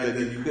 Is the fact that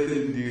you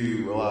couldn't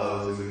do a lot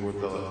of those things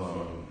before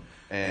telephone,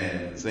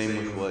 and same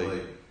with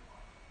like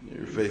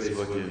your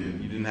Facebook,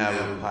 and you didn't have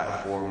a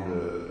platform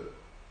to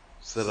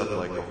set up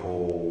like a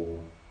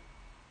whole,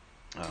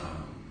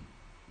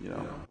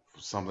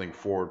 something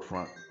forward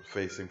front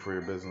facing for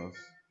your business.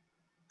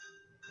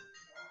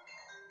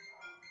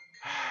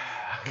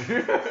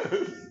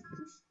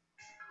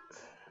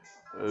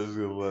 I'm just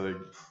gonna let it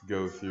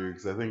go through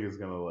because I think it's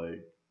gonna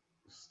like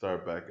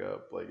start back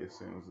up like as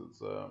soon as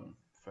it's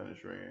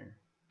finished ringing.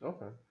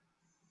 Okay.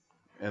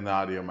 And the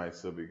audio might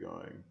still be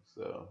going,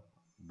 so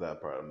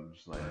that part I'm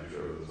just not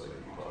sure so I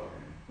keep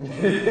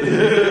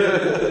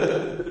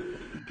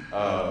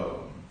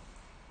talking.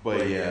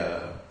 But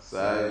yeah,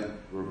 so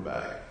we're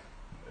back.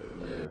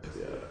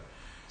 Yeah.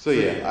 So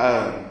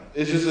yeah,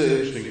 it's just an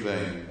interesting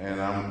thing, and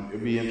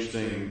it'd be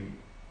interesting.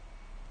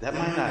 That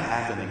might not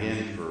happen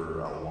again for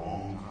a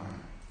long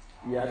time.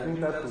 Yeah, I think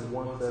that's the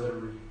once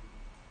every.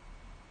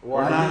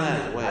 Well, not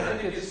that way. I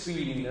think it's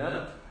speeding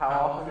up how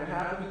often it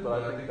happens,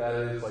 but I think that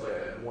is like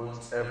a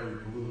once every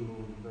blue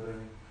moon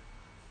thing.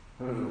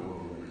 I don't know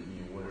where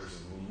you wear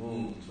some blue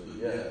moons, but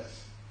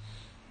yes.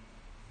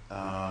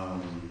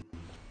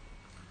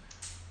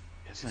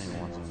 It's not even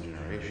once in a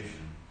generation.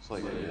 It's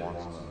like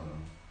once in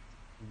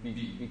a.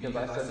 Because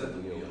I said the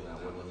wheel, and that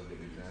wasn't a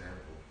good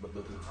example. But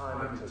the time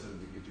it took to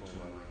get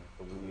between like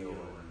the wheel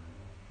and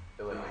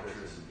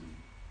electricity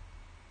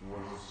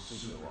was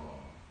super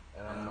long.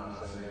 And I'm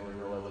not saying they were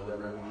really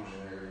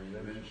revolutionary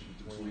inventions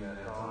between that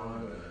time,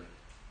 but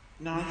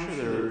no, I'm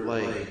sure they're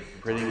like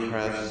printing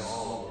press,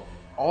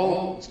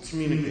 all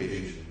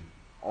communication,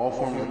 all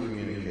forms of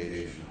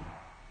communication.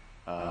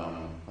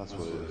 That's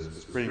what it is.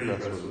 Because printing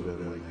press would have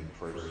been like the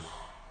first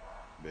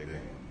big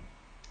one.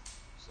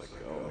 It's like,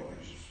 oh, I can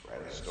just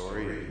write a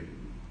story and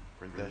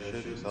print that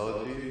shit and sell it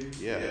to you?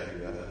 Yeah, I do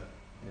that.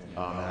 And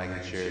I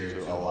can share it to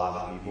a lot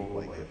of people.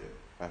 Like, if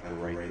I have to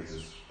write this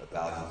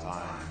 1,000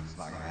 times, it's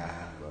not going to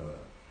happen, but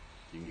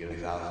you can get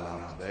 1,000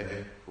 out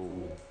today.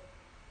 Cool.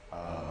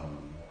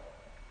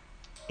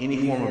 Any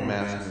form of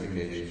mass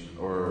communication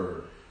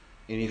or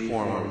any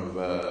form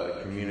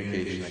of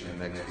communication that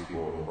connects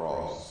people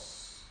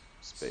across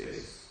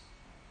space.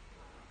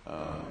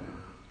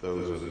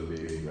 Those are the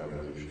big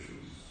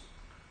revolutions.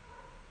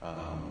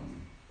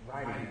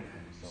 writing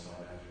so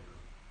much.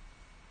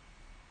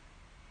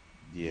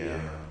 Yeah,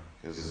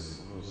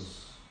 because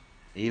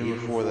even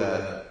before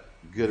that,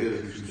 good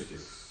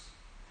acoustics.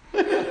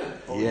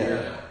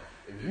 Yeah.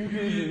 If you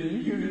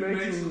could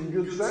make some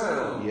good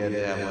sound. You had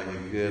to have like a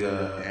good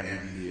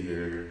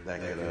amphitheater that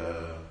could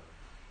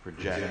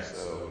project.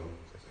 So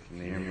can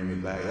you hear me in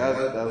the back?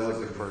 That was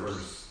like the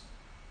first.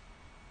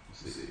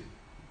 Let's see.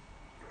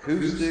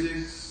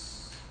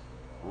 Acoustics,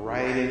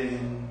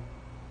 writing,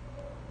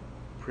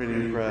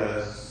 printing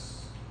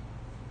press,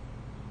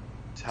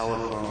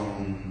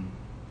 telephone,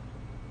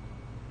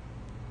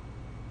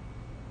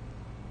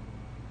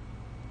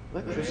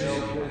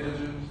 electricity.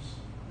 Pigeons.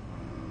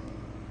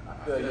 I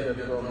feel like you have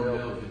to throw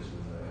mail pigeons in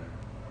there.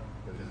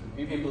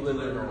 Because people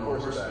delivering on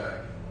horseback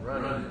and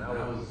running, that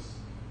was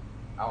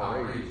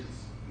outrageous.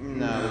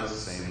 No, it's the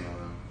same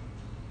though.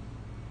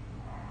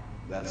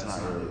 That's not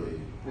really.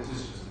 This is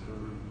just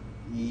improved.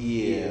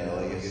 Yeah,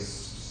 like it's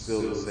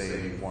still the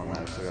same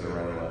format. So I gotta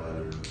write a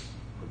letter,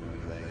 put in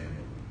a thing.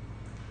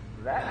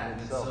 That in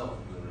itself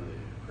is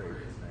really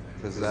crazy.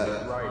 Because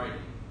that, Writing.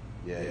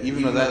 yeah,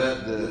 even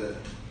though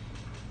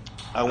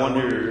I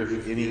wonder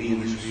if any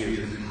industry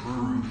has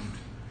improved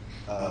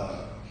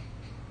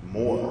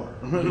more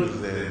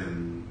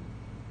than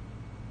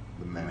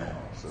the mail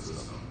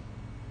system.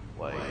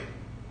 Like,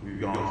 we've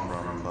gone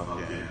from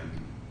fucking,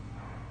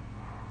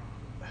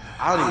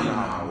 I don't even know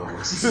how it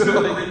works.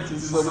 Like, to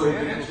some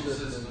financial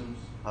systems.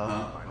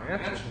 Huh?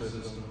 Financial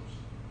systems.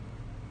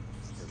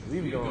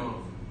 We've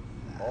gone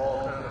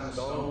all kind of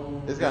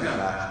stone. It's gotten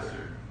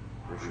faster,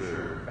 for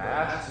sure.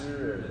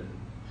 Faster and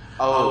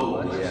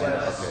Oh, much yeah,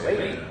 less okay.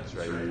 weight. That's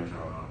right. Yeah,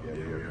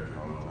 we're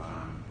all the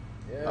time.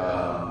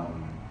 Yeah.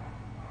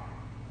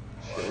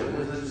 Shit,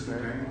 what is this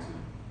comparing to?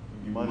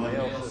 Money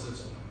Mail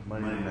system.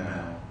 Money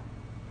now.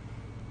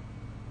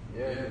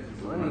 Yeah,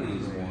 money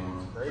is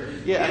crazy.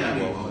 Yeah, I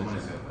know. Well,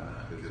 money's not that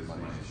because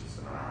money's just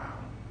been around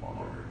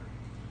longer.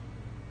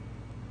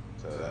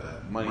 So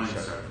that money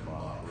started from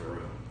off for real.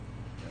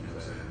 You know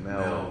what I'm saying?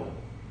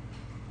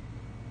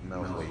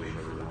 Mel's waiting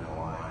for the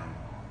line.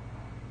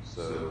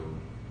 so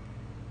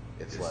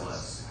it's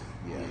less.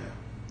 Yeah,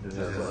 it's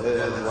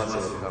less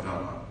of a come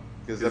up.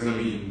 Because I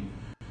mean,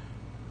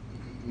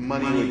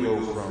 money would go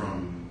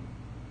from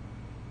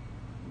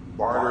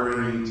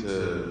bartering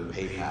to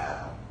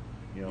PayPal.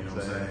 You know what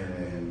I'm saying?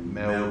 And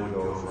mail would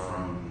go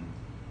from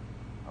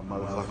a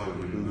motherfucker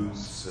with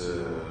boots to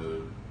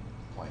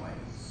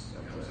planes. You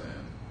know what I'm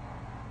saying?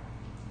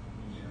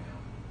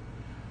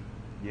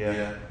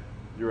 Yeah,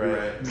 you're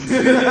right.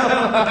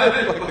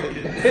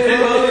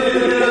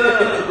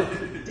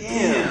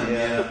 Damn.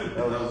 Yeah,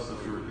 that was so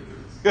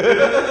ridiculous.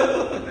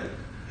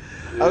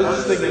 I was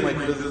just thinking like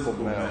physical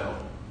mail.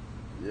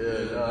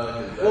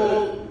 Yeah,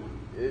 well,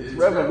 it's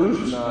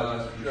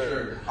revolutionized for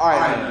sure. All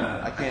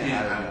right, I can't.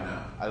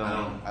 I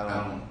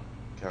don't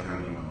count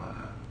on email on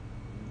that.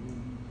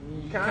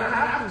 You kind of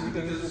have to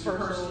because it's a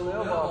personal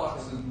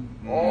mailbox, and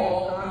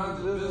all kinds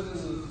of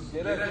businesses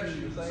get at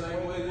you the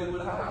same way they would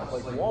with the house.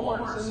 Like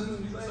Walmart sends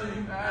me the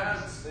same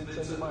ads they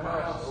send to my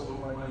house over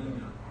my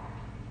email.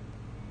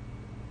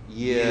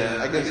 Yeah,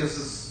 I guess this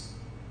is.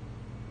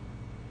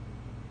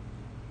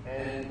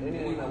 And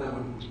anyone that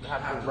would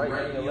have to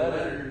write me a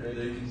letter, they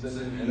can send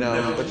me. No,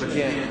 but you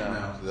can't. No,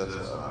 so that's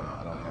what I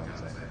don't have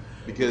to say.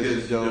 Because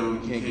you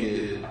can't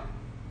get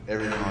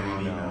everything on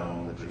email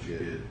that you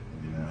get in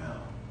email.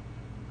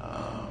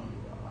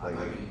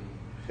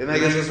 And I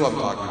guess that's what I'm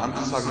talking. I'm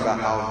just talking about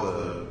how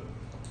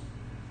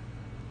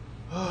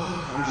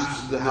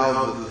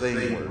the thing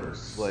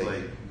works.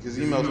 Like, because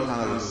email's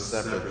kind of a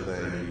separate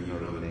thing, even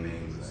though the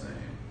name is the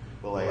same.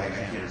 But like, I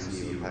can't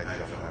receive a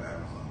package off of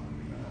Amazon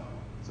email.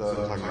 So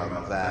I'm talking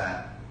about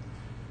that.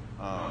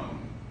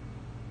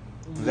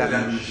 That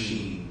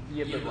machine.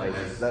 Yeah, but like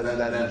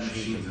that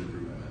machine is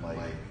improvement. Like,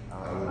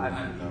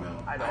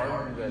 I'd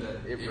argue that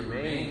it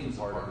remains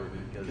part of it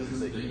because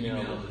the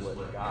email is what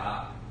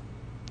got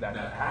that to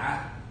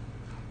happen.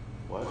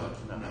 What?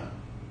 No.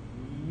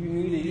 You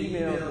need an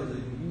email to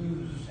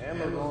use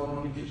Amazon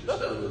to get your stuff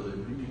delivered.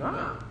 Do you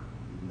not?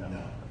 No.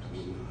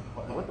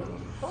 What the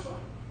fuck?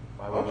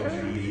 Why would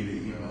you need an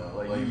email?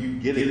 Like you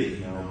get an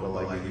email, but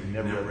like you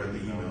never read the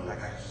email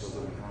package.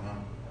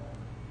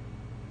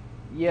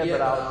 Yeah,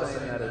 but I was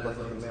saying that it's like a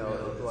mail.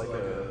 It's like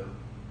a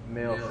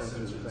mail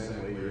sent to the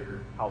same way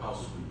your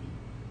house would be.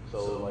 So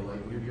like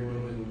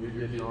when you're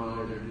getting on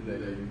there to do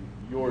that,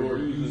 you're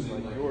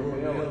using like your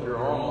mail, your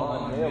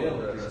online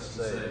mail address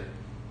to say,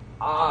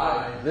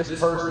 this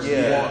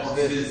person wants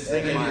this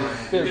in my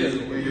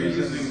physical. We're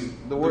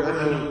using the word. I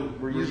know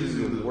we're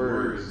using the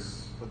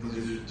words, but these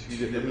are two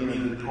different. I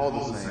mean, they're called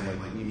the same,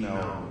 like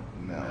email,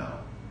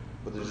 mail,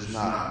 but they're just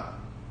not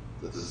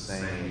the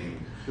same.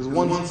 Because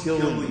one's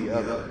killing the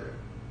other.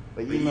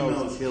 Like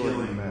email is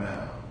killing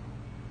mail.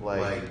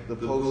 Like the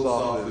post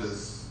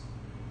office.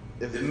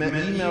 If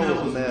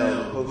email was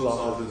mail, the post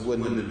office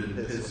wouldn't have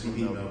been pissed if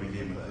email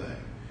became a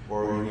thing,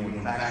 or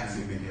when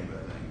faxing became a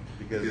thing,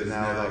 because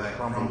now that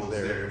crumbles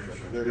their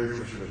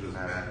infrastructure doesn't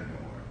happen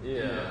anymore.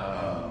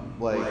 Yeah.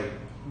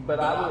 But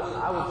I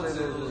would say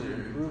those are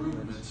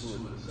improvements to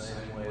it the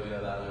same way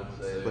that I would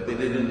say. But they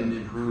didn't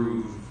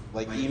improve.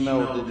 Like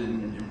email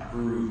didn't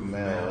improve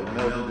mail. Like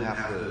mail didn't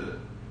have to.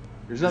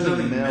 There's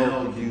nothing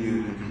mail can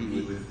do to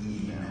compete with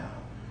email.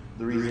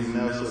 The reason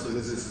mail still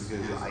exists is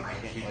because I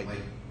can't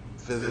like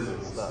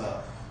physical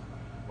stuff.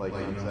 Like, you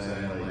know what I'm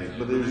saying? Like,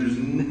 but there's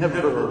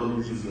never a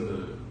reason to.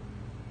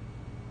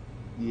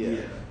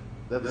 Yeah.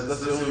 That's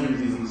the only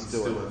reason it's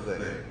still a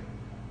thing.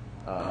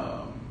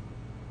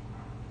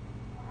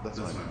 That's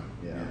my,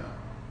 yeah.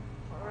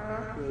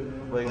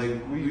 Like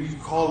we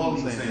call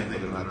them the same thing, but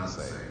they're not the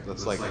same.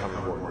 That's like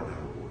hoverboard and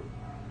hoverboard.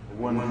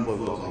 One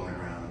floats on the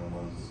ground, and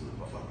one's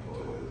a fucking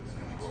toilet.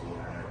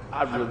 I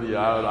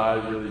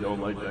really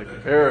don't like that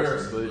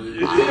comparison, but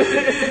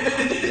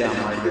yeah,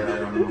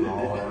 I'm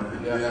all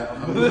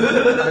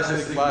I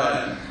stick by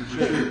it, for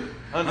sure.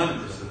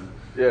 100%.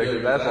 Yeah,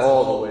 because that's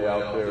all the way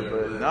out there,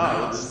 but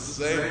no, it's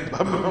the same.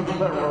 I'm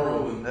not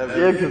rolling.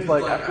 Yeah, because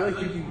like I feel like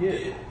you can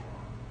get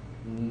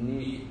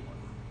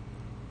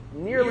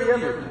nearly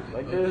everything.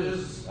 Like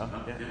there's,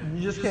 you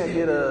just can't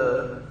get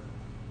a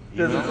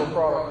physical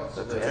product.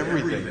 That's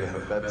everything.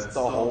 That's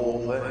the whole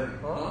thing.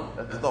 Huh?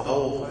 That's the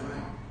whole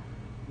thing.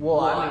 Well,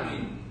 I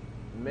mean,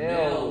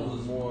 mail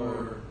was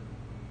more.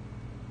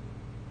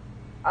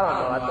 I don't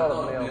know. I thought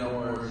of mail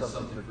more as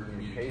something for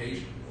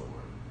communication.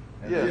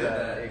 And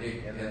Yeah.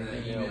 And then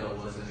email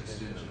was an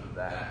extension of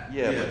that.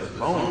 Yeah, but the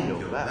phone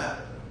killed that.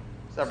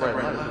 Stop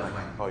writing letters and I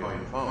can call you on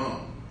the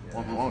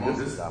phone. Long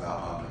distance stop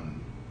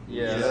popping.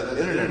 Yeah. The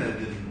internet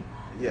didn't.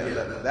 Yeah,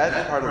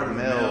 that part of the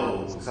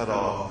mail was cut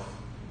off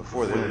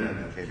before the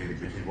internet came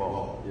into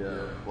well.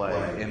 Yeah.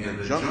 Like, and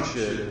the junk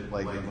shit,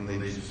 like when they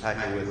just pack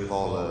it with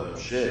all the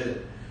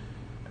shit,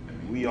 I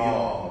mean,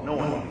 no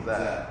one knows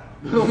that.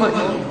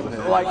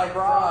 Like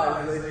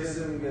fries, they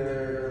send me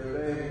their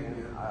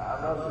thing. I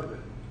love it.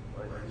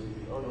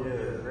 Oh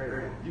yeah,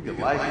 great. You can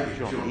like it,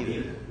 but you don't need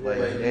it. Like,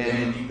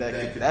 and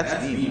that's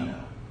an email.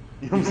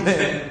 You know what I'm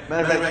saying?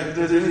 Matter of fact, if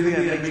there's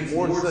anything that makes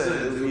more sense,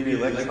 it would be the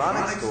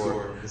electronics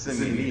store to send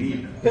me an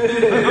email.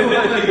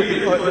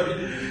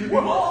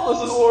 Well, all the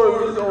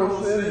stores are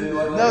gonna send you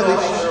No, they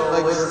should,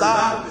 like,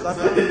 stop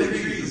hitting the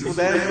trees. What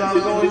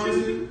Amazon's going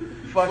to?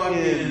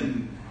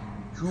 Fucking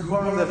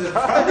coupons at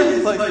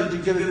price? Like, did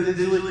you get it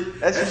digitally?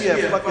 That should be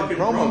a fucking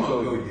promo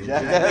code,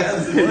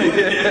 jackass. Tell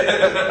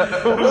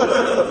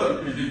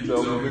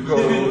me the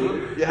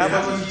code. Yeah, how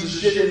about you just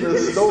shit in the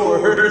store?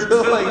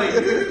 Like,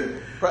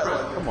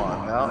 come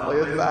on now. Like,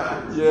 it's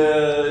backwards.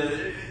 Yeah.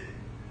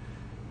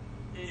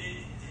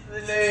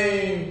 The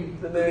name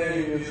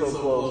is so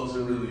close,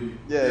 really.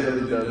 Yeah, it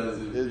really does.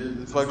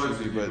 It fucks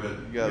with you, but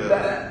you gotta.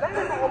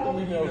 That's all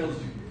the emails.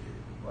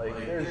 Like,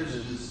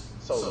 there's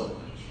just so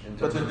much.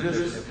 But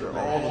they're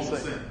all the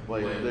same.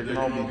 Like, there can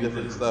all be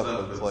different stuff,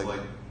 but it's like,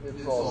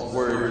 it's all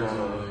words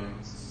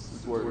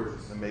it's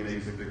words and maybe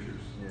pictures.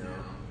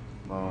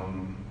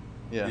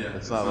 Yeah,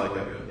 it's not like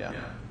a,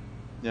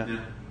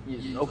 yeah.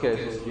 Okay,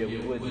 so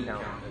you would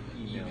count an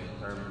email in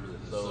terms of,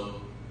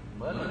 so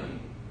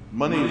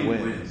money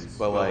wins,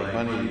 but like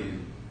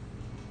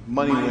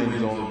money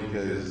wins only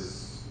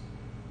because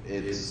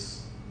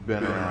it's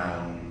been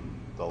around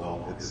the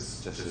long.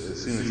 It's just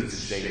as soon as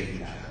exchange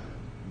happens,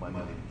 money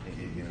can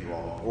get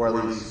involved, or at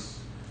least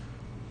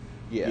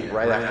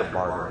right after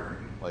bartering.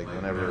 Like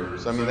whenever,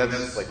 so I mean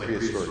that's like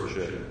prehistoric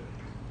shit.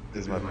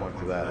 Is my point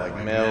to that. Like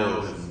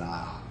mail is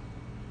not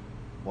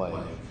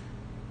like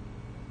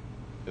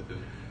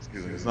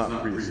excuse me, it's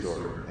not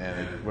prehistoric, and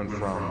it went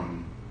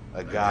from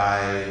a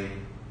guy.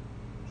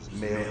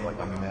 Like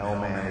a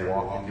mailman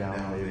walking down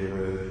the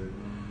neighborhood.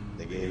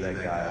 They gave that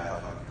guy a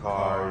fucking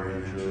car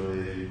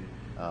eventually,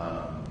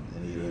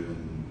 and even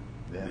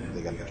then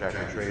they got the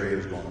tractor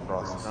trailers going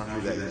across the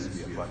country. That used to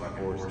be a fucking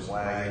horse and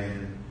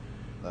wagon.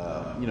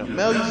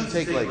 Mail used to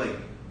take like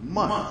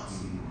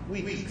months and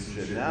weeks and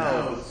shit.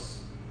 Now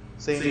it's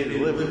same day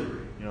delivery.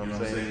 You know what I'm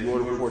saying? You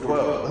order before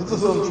 12.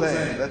 That's what I'm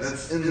saying.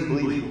 That's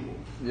unbelievable.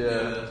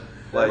 Yeah.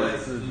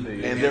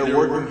 And they're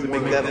working to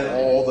make that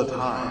all the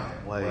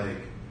time.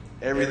 Like.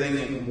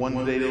 Everything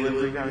one day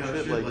delivery kind of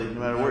shit, like no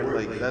matter where,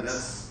 like they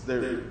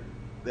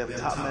have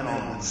top men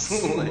on this.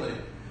 Like,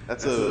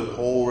 that's a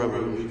whole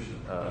revolution.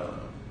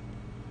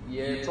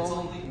 It's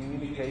only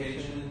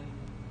communication,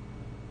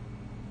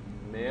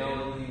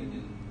 mailing,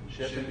 and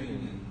shipping,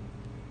 and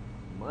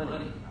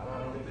money. I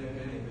don't think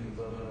anything's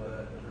of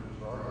that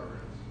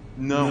progress.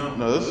 No,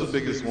 this is the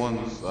biggest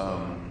ones.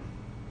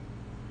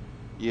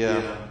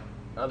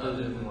 Other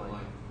than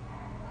like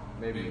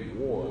maybe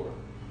war.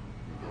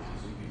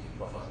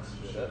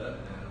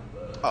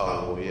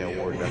 Oh, yeah,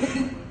 war,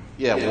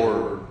 definitely.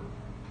 War.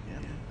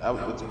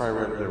 Yeah, it's probably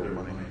right there with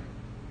money.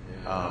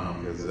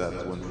 Because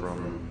that's went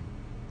from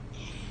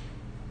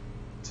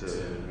to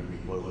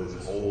blow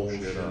this whole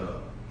shit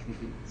up.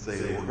 Say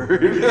the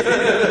word.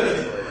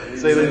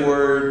 Say the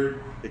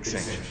word.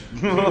 Exchange.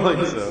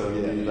 Like, so,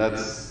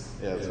 that's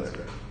right.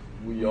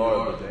 We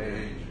are the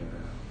change.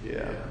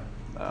 Yeah.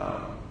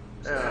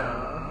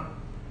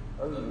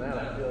 Other than that, I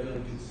feel like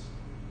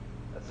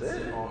that's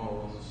it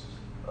almost.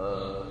 I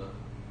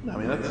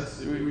mean,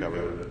 we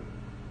covered it.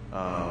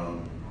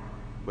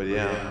 But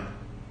yeah.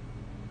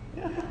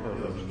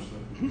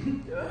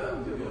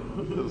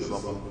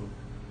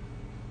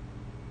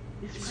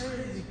 It's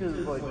crazy because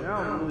like now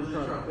I'm really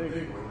trying to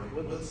think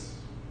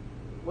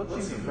what's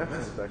even messing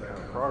with that kind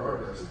of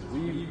progress?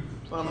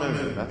 It's not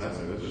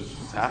messing with it.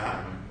 It's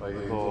happening. Like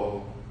it's all.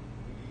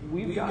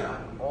 We've got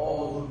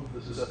all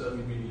of the stuff that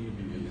we need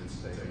to be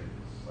insane.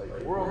 Like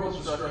world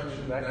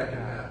destruction, that can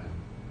happen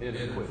in a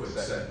quick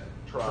second.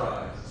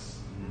 Tries.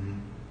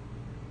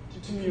 To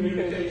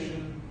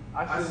communication,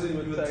 I send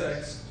you a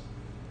text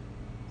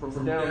from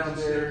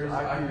downstairs. I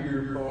hear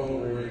your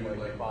phone ring in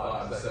like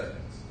 5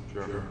 seconds.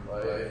 Sure.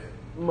 Like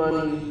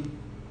money,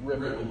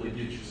 Ripple will get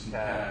you some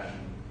cash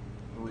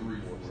in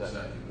 3-4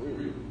 seconds.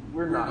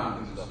 We're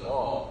knocking this stuff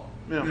off.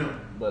 Yeah.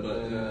 But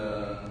then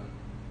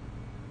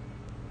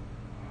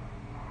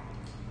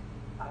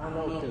I don't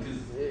know, because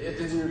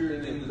it's a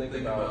weird thing to think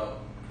about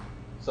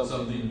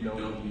something you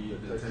don't need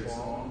that takes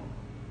long.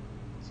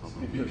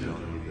 Something you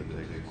don't need that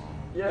takes long.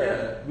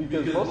 Yeah,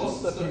 because most of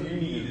the stuff you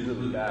need is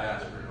really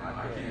fast. I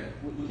can't.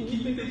 Can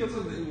you think of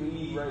something you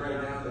need right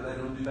now that I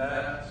don't do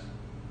fast?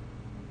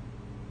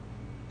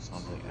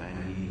 Something I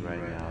need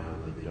right now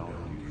that they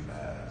don't do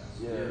fast.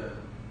 Yeah.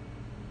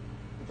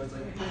 It's like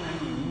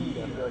anything you need,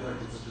 I feel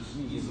like it's just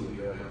easily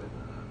available.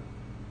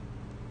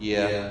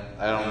 Yeah,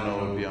 I don't know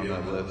what would be on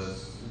that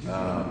list.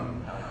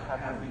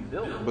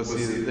 But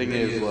see, the thing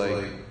is,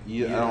 like,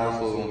 I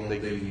also don't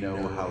think you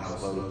know how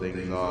slow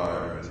things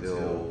are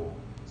until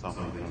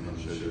something comes and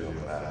shows you how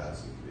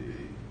fast it would be.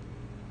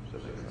 Does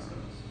that make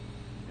sense?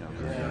 You know what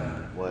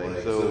I'm saying?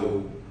 Like, so,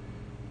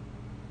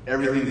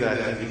 everything that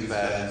I think is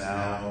fast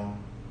now,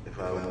 if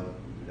I would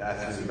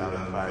ask me about it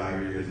in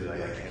 5 years, I'd be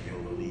like, I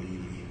can't believe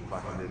you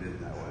fucking did it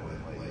that way.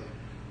 Like,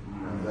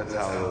 that's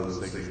how those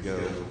things go.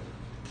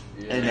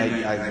 And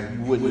I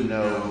wouldn't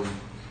know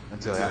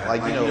until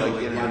like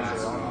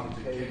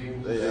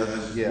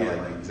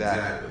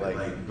exactly.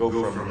 Like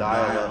go from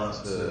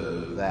dial-up to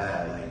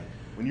that. Like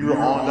when you were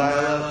on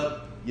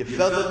dial-up, you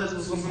felt that this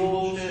was some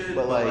bullshit,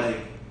 but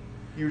like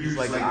he was just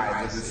like,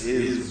 alright, this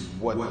is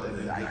what,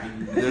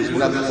 there's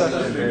nothing such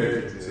to compare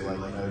it to,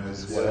 like, you know,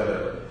 just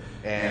whatever.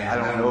 And I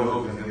don't know if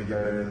it's going to be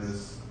better than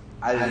this.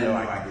 I didn't know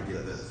I could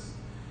get this.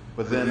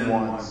 But then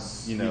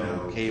once, you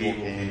know, cable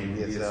came,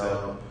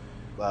 DSL,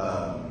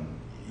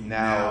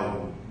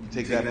 now you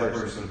take that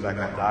person and put it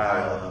back on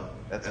dial-up,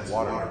 that's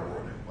water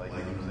recording. Like, you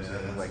know what I'm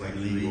saying? That's like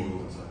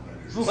illegal.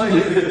 Like,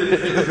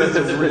 that's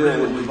a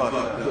really fucked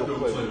up.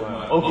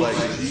 Like,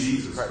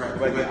 Jesus Christ.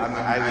 Like,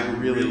 I would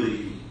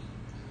really,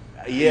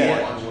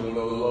 yeah. One of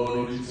those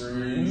loading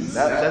screens.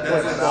 That's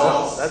like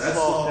small. That's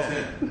small 10.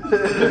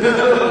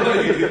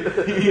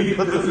 He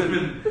puts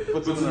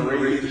them in a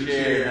raised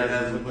chair and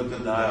has them put the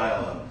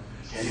dial up.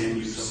 Can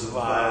you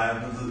survive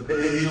the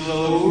page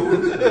load?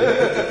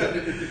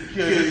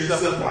 Kill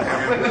yourself.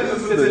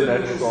 The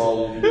next call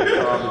will be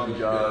Tommy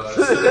Josh.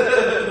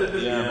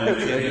 Yeah, man.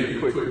 Make a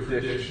quick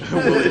prediction.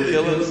 Will he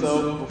kill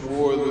himself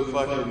before the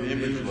fucking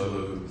image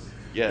loads?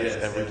 Yes,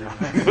 every time.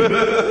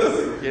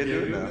 Can't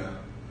do it now.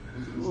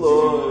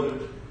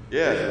 Lord.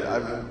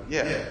 Yeah,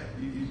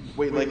 You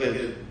wait like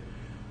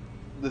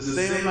the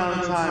same amount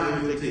of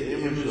time it takes the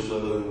image to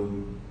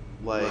load,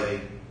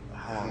 like,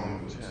 how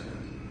long?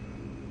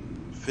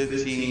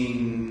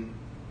 15,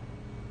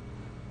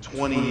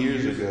 20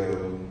 years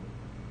ago,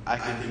 I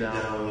could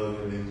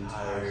download an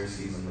entire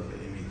season of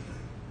anything.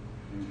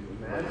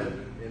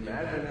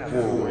 Imagine having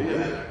For to go real.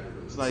 back.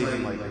 It's not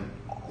even like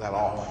that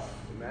off.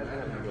 Imagine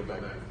having to go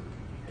back to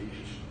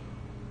communication.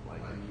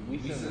 Like, we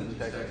send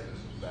text messages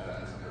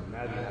fast.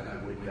 Imagine having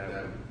to wait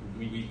that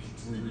week,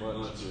 3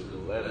 months to the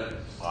letter.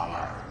 I'm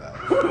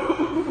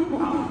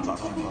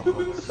talking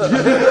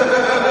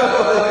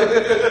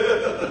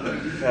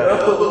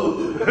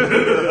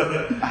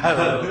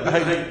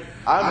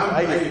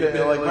I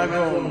get like my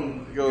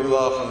phone goes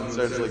off and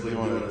starts like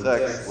doing a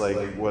text,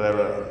 like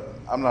whatever.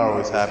 I'm not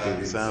always happy with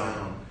the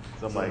sound.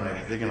 So I'm like,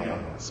 they're gonna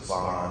want a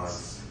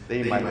response.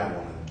 They might want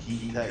to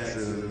keep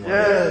texting.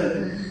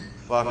 Yeah.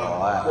 Fuck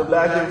all that. The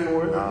back and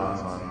forth.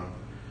 Son.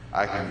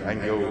 I can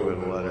go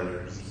with a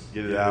letter, just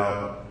get it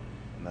out,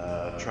 and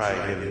try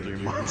again in 3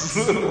 months.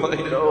 Like,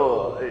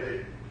 No.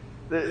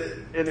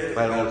 if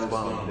I don't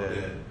respond, I'm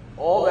dead.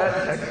 All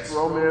that text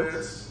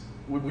romance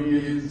would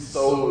be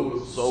so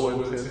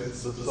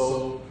intense,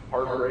 so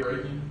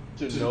heartbreaking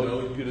to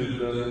know you could have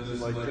done this in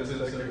like 10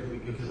 seconds. We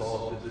could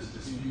solve this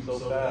dispute so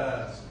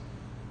fast.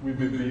 We've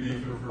been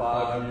beefing for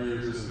 5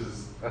 years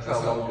because that's how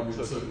long it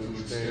took to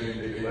exchange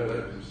 8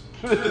 letters.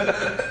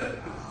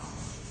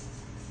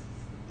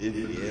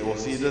 Well,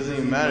 see, it doesn't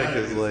even matter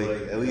because, like,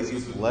 at least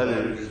with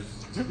letters,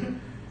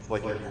 it's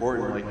like you're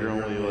courting, like you're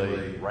only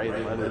like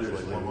writing letters to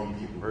like one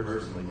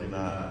person, like you're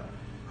not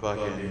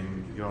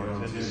fucking, you know,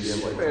 intention. You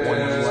have like 20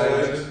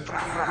 letters.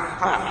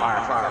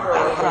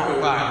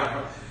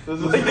 This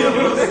is like,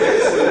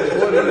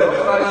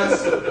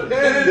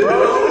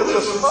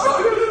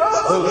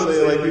 so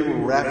like people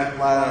rapid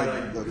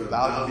fire, like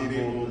 1,000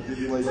 people,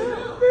 like,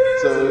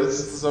 so it's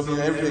something,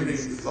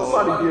 everything's all,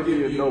 Somebody give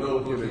me a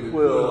notebook and a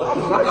quill.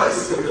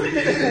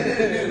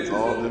 it's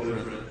all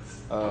different.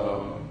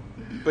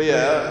 But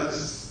yeah,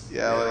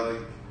 like,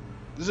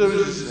 this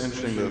is just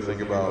interesting to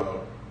think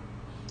about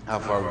how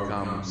far we've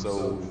come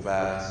so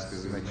fast,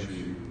 because it makes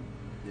you,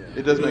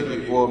 it does make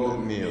you, well,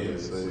 me at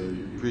least, I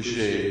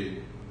appreciate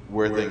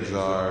where things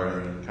are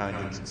and kind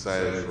of gets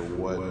excited for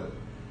what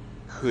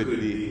could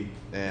be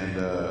and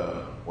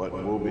what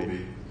will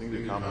be. Things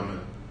are coming,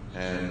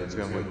 and it's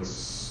going to look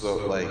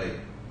so, like,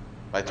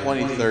 by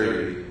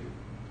 2030,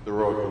 the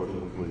world will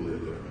look completely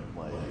different,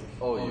 like,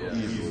 Oh yeah.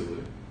 easily.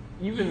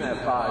 Even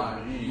that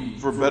 5G.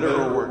 For better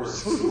or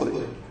worse. Like,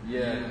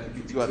 Yeah.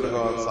 you have to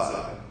go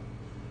outside.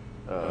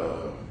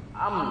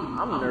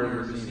 I'm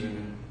nervous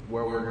even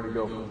where we're going to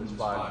go from this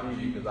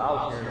 5G because I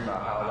was hearing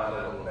about how that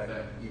will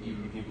affect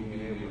even people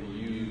being able to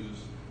use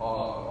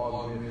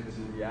augmented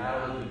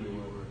reality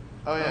or.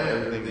 Oh yeah,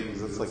 everything,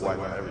 because it's like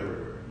Wi-Fi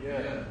everywhere.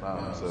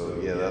 Yeah. So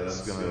yeah,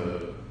 that's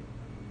gonna,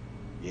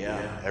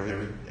 yeah,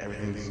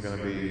 everything's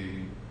gonna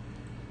be.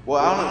 Well,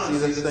 I don't see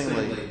this thing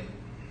like,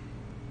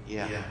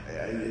 yeah,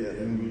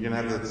 you're gonna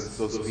have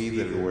those speeds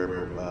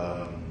everywhere,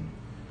 but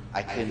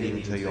I can't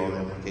even tell you all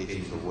the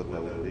implications of what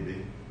that would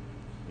be.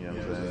 You know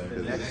what I'm saying?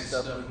 The next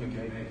stuff we can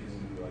make is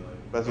going to be like.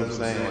 That's what I'm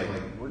saying. Like,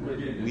 We're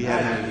getting we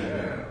haven't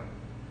even.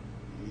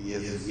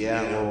 Yes,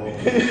 yeah, well,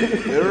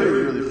 it already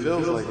really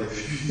feels like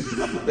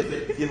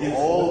if you give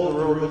all the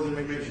world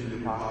information in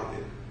your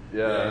pocket,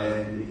 Yeah.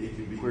 and it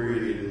can be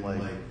queried in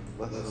like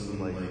less than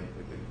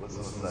a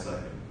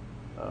second.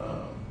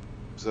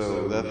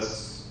 So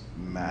that's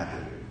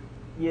magic.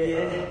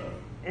 Yeah,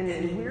 and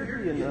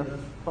weirdly enough,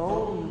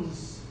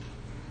 phones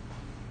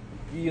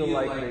feel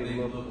like they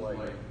look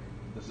like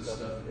the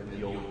stuff in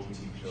the old TV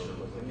shows.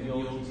 Like in the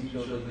old TV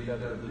shows,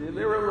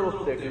 they were a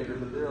little thicker,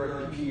 but they're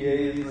like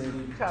PDAs, and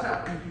you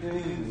tap a few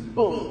things, and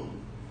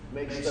boom,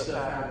 make stuff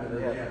happen, and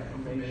they have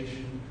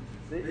information.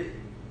 Did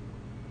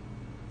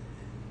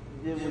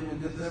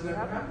this never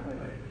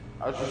happen?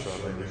 I was just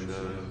trying to make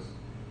sure.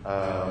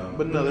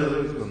 But no,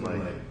 there's been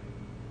like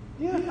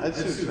Yeah, I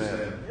see what you're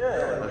saying.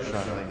 Yeah. I was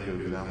trying to think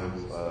of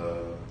examples. I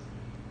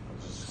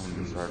was just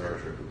coming to Star Trek.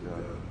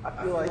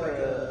 I feel like I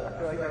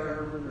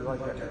remember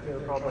like they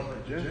were called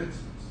like the Jetsons.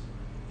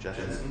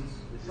 Jetsons?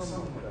 Something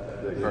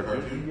like The that.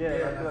 cartoon? Yeah,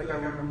 I feel like I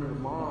remember the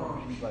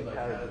mom. She like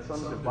had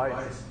some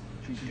device.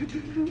 She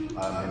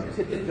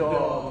hit the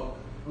dog.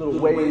 Little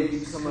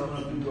waves come up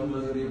and do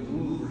whether they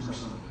move or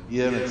something.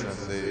 Yeah, it makes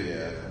sense.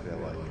 Yeah, I feel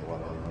like a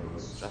lot of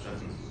remotes.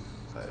 Jetsons.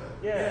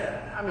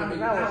 Yeah, I mean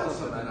that was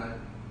something I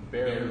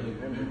barely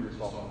remember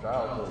just off my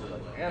childhood,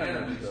 like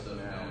anime stuff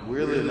now.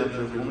 Weirdly enough,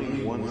 there's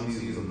only one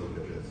season of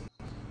the Jetsons.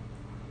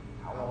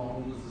 How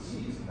long was the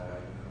season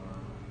back?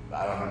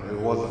 I don't know. It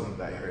wasn't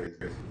that crazy.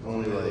 It was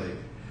only like,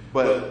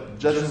 but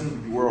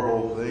Jetsons were a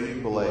whole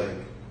thing. But like,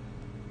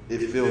 it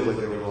feels like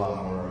there was a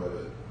lot more of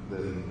it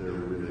than there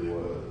really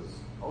was.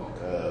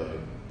 Okay.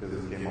 Because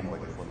it came on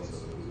like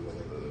 27. It was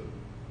like the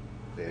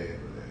day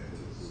of the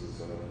antithesis.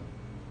 So,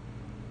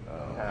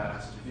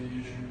 Past,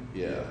 future.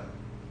 yeah.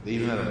 They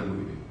even had a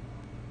movie.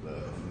 The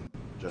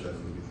Jetsons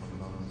movie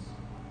sometimes.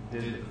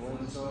 Did the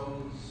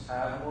Flintstones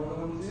have more than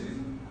one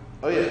season?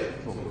 Oh yeah.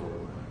 It's only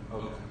four.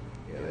 Okay.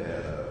 Yeah, they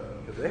had.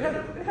 Because they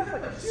had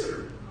like a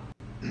series.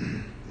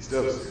 They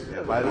still have a series.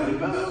 Yeah, by the way,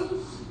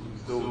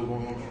 still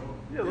going on.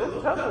 Yeah,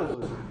 those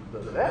pebbles are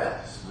the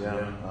best.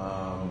 Yeah.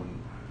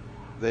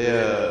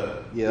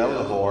 Yeah, that was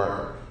a whole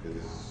arc.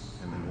 Because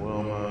him and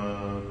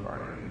Wilma,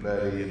 Barney and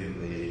Betty,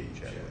 and they each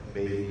had like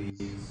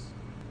babies.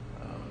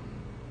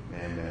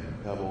 Man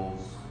and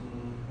Pebbles.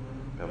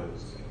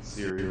 Pebbles got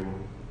cereal.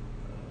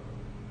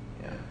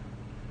 Yeah.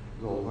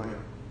 It was a whole thing.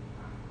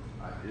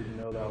 I didn't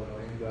know that was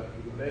named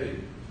after the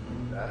baby.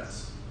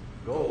 That's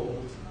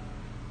gold.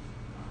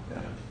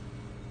 Yeah.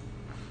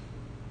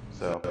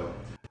 So,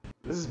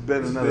 this has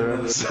been another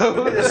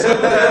episode.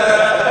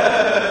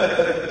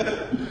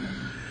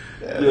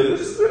 Yeah, this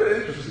has been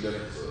an interesting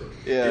episode.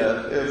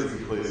 Yeah, it was a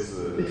good place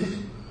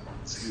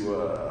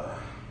to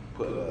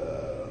put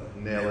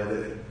nail in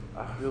it.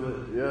 I feel it,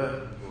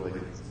 yeah. I feel like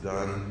it's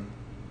done.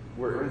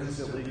 We're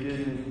instantly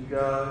getting you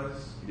guys.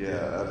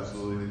 Yeah,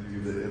 absolutely.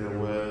 Through the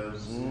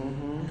interwebs,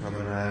 Mm-hmm.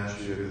 coming at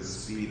you at the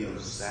speed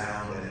of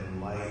sound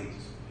and light.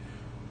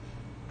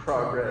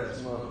 Progress,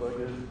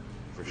 motherfucker.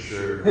 For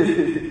sure.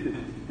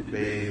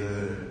 Bathe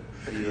it,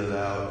 feel it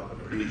out,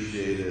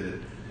 appreciate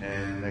it,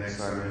 and next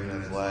time you're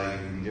in that lag,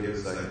 you can give it a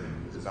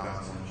second. It's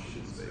bouncing on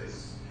shit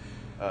space.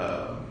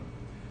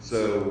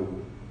 So,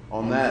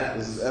 on that,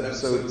 this is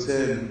episode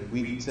 10,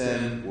 week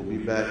 10. We'll be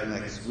back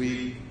next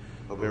week.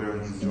 Hope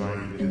everyone's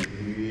enjoying the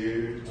new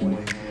year.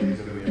 2020 is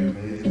going to be amazing.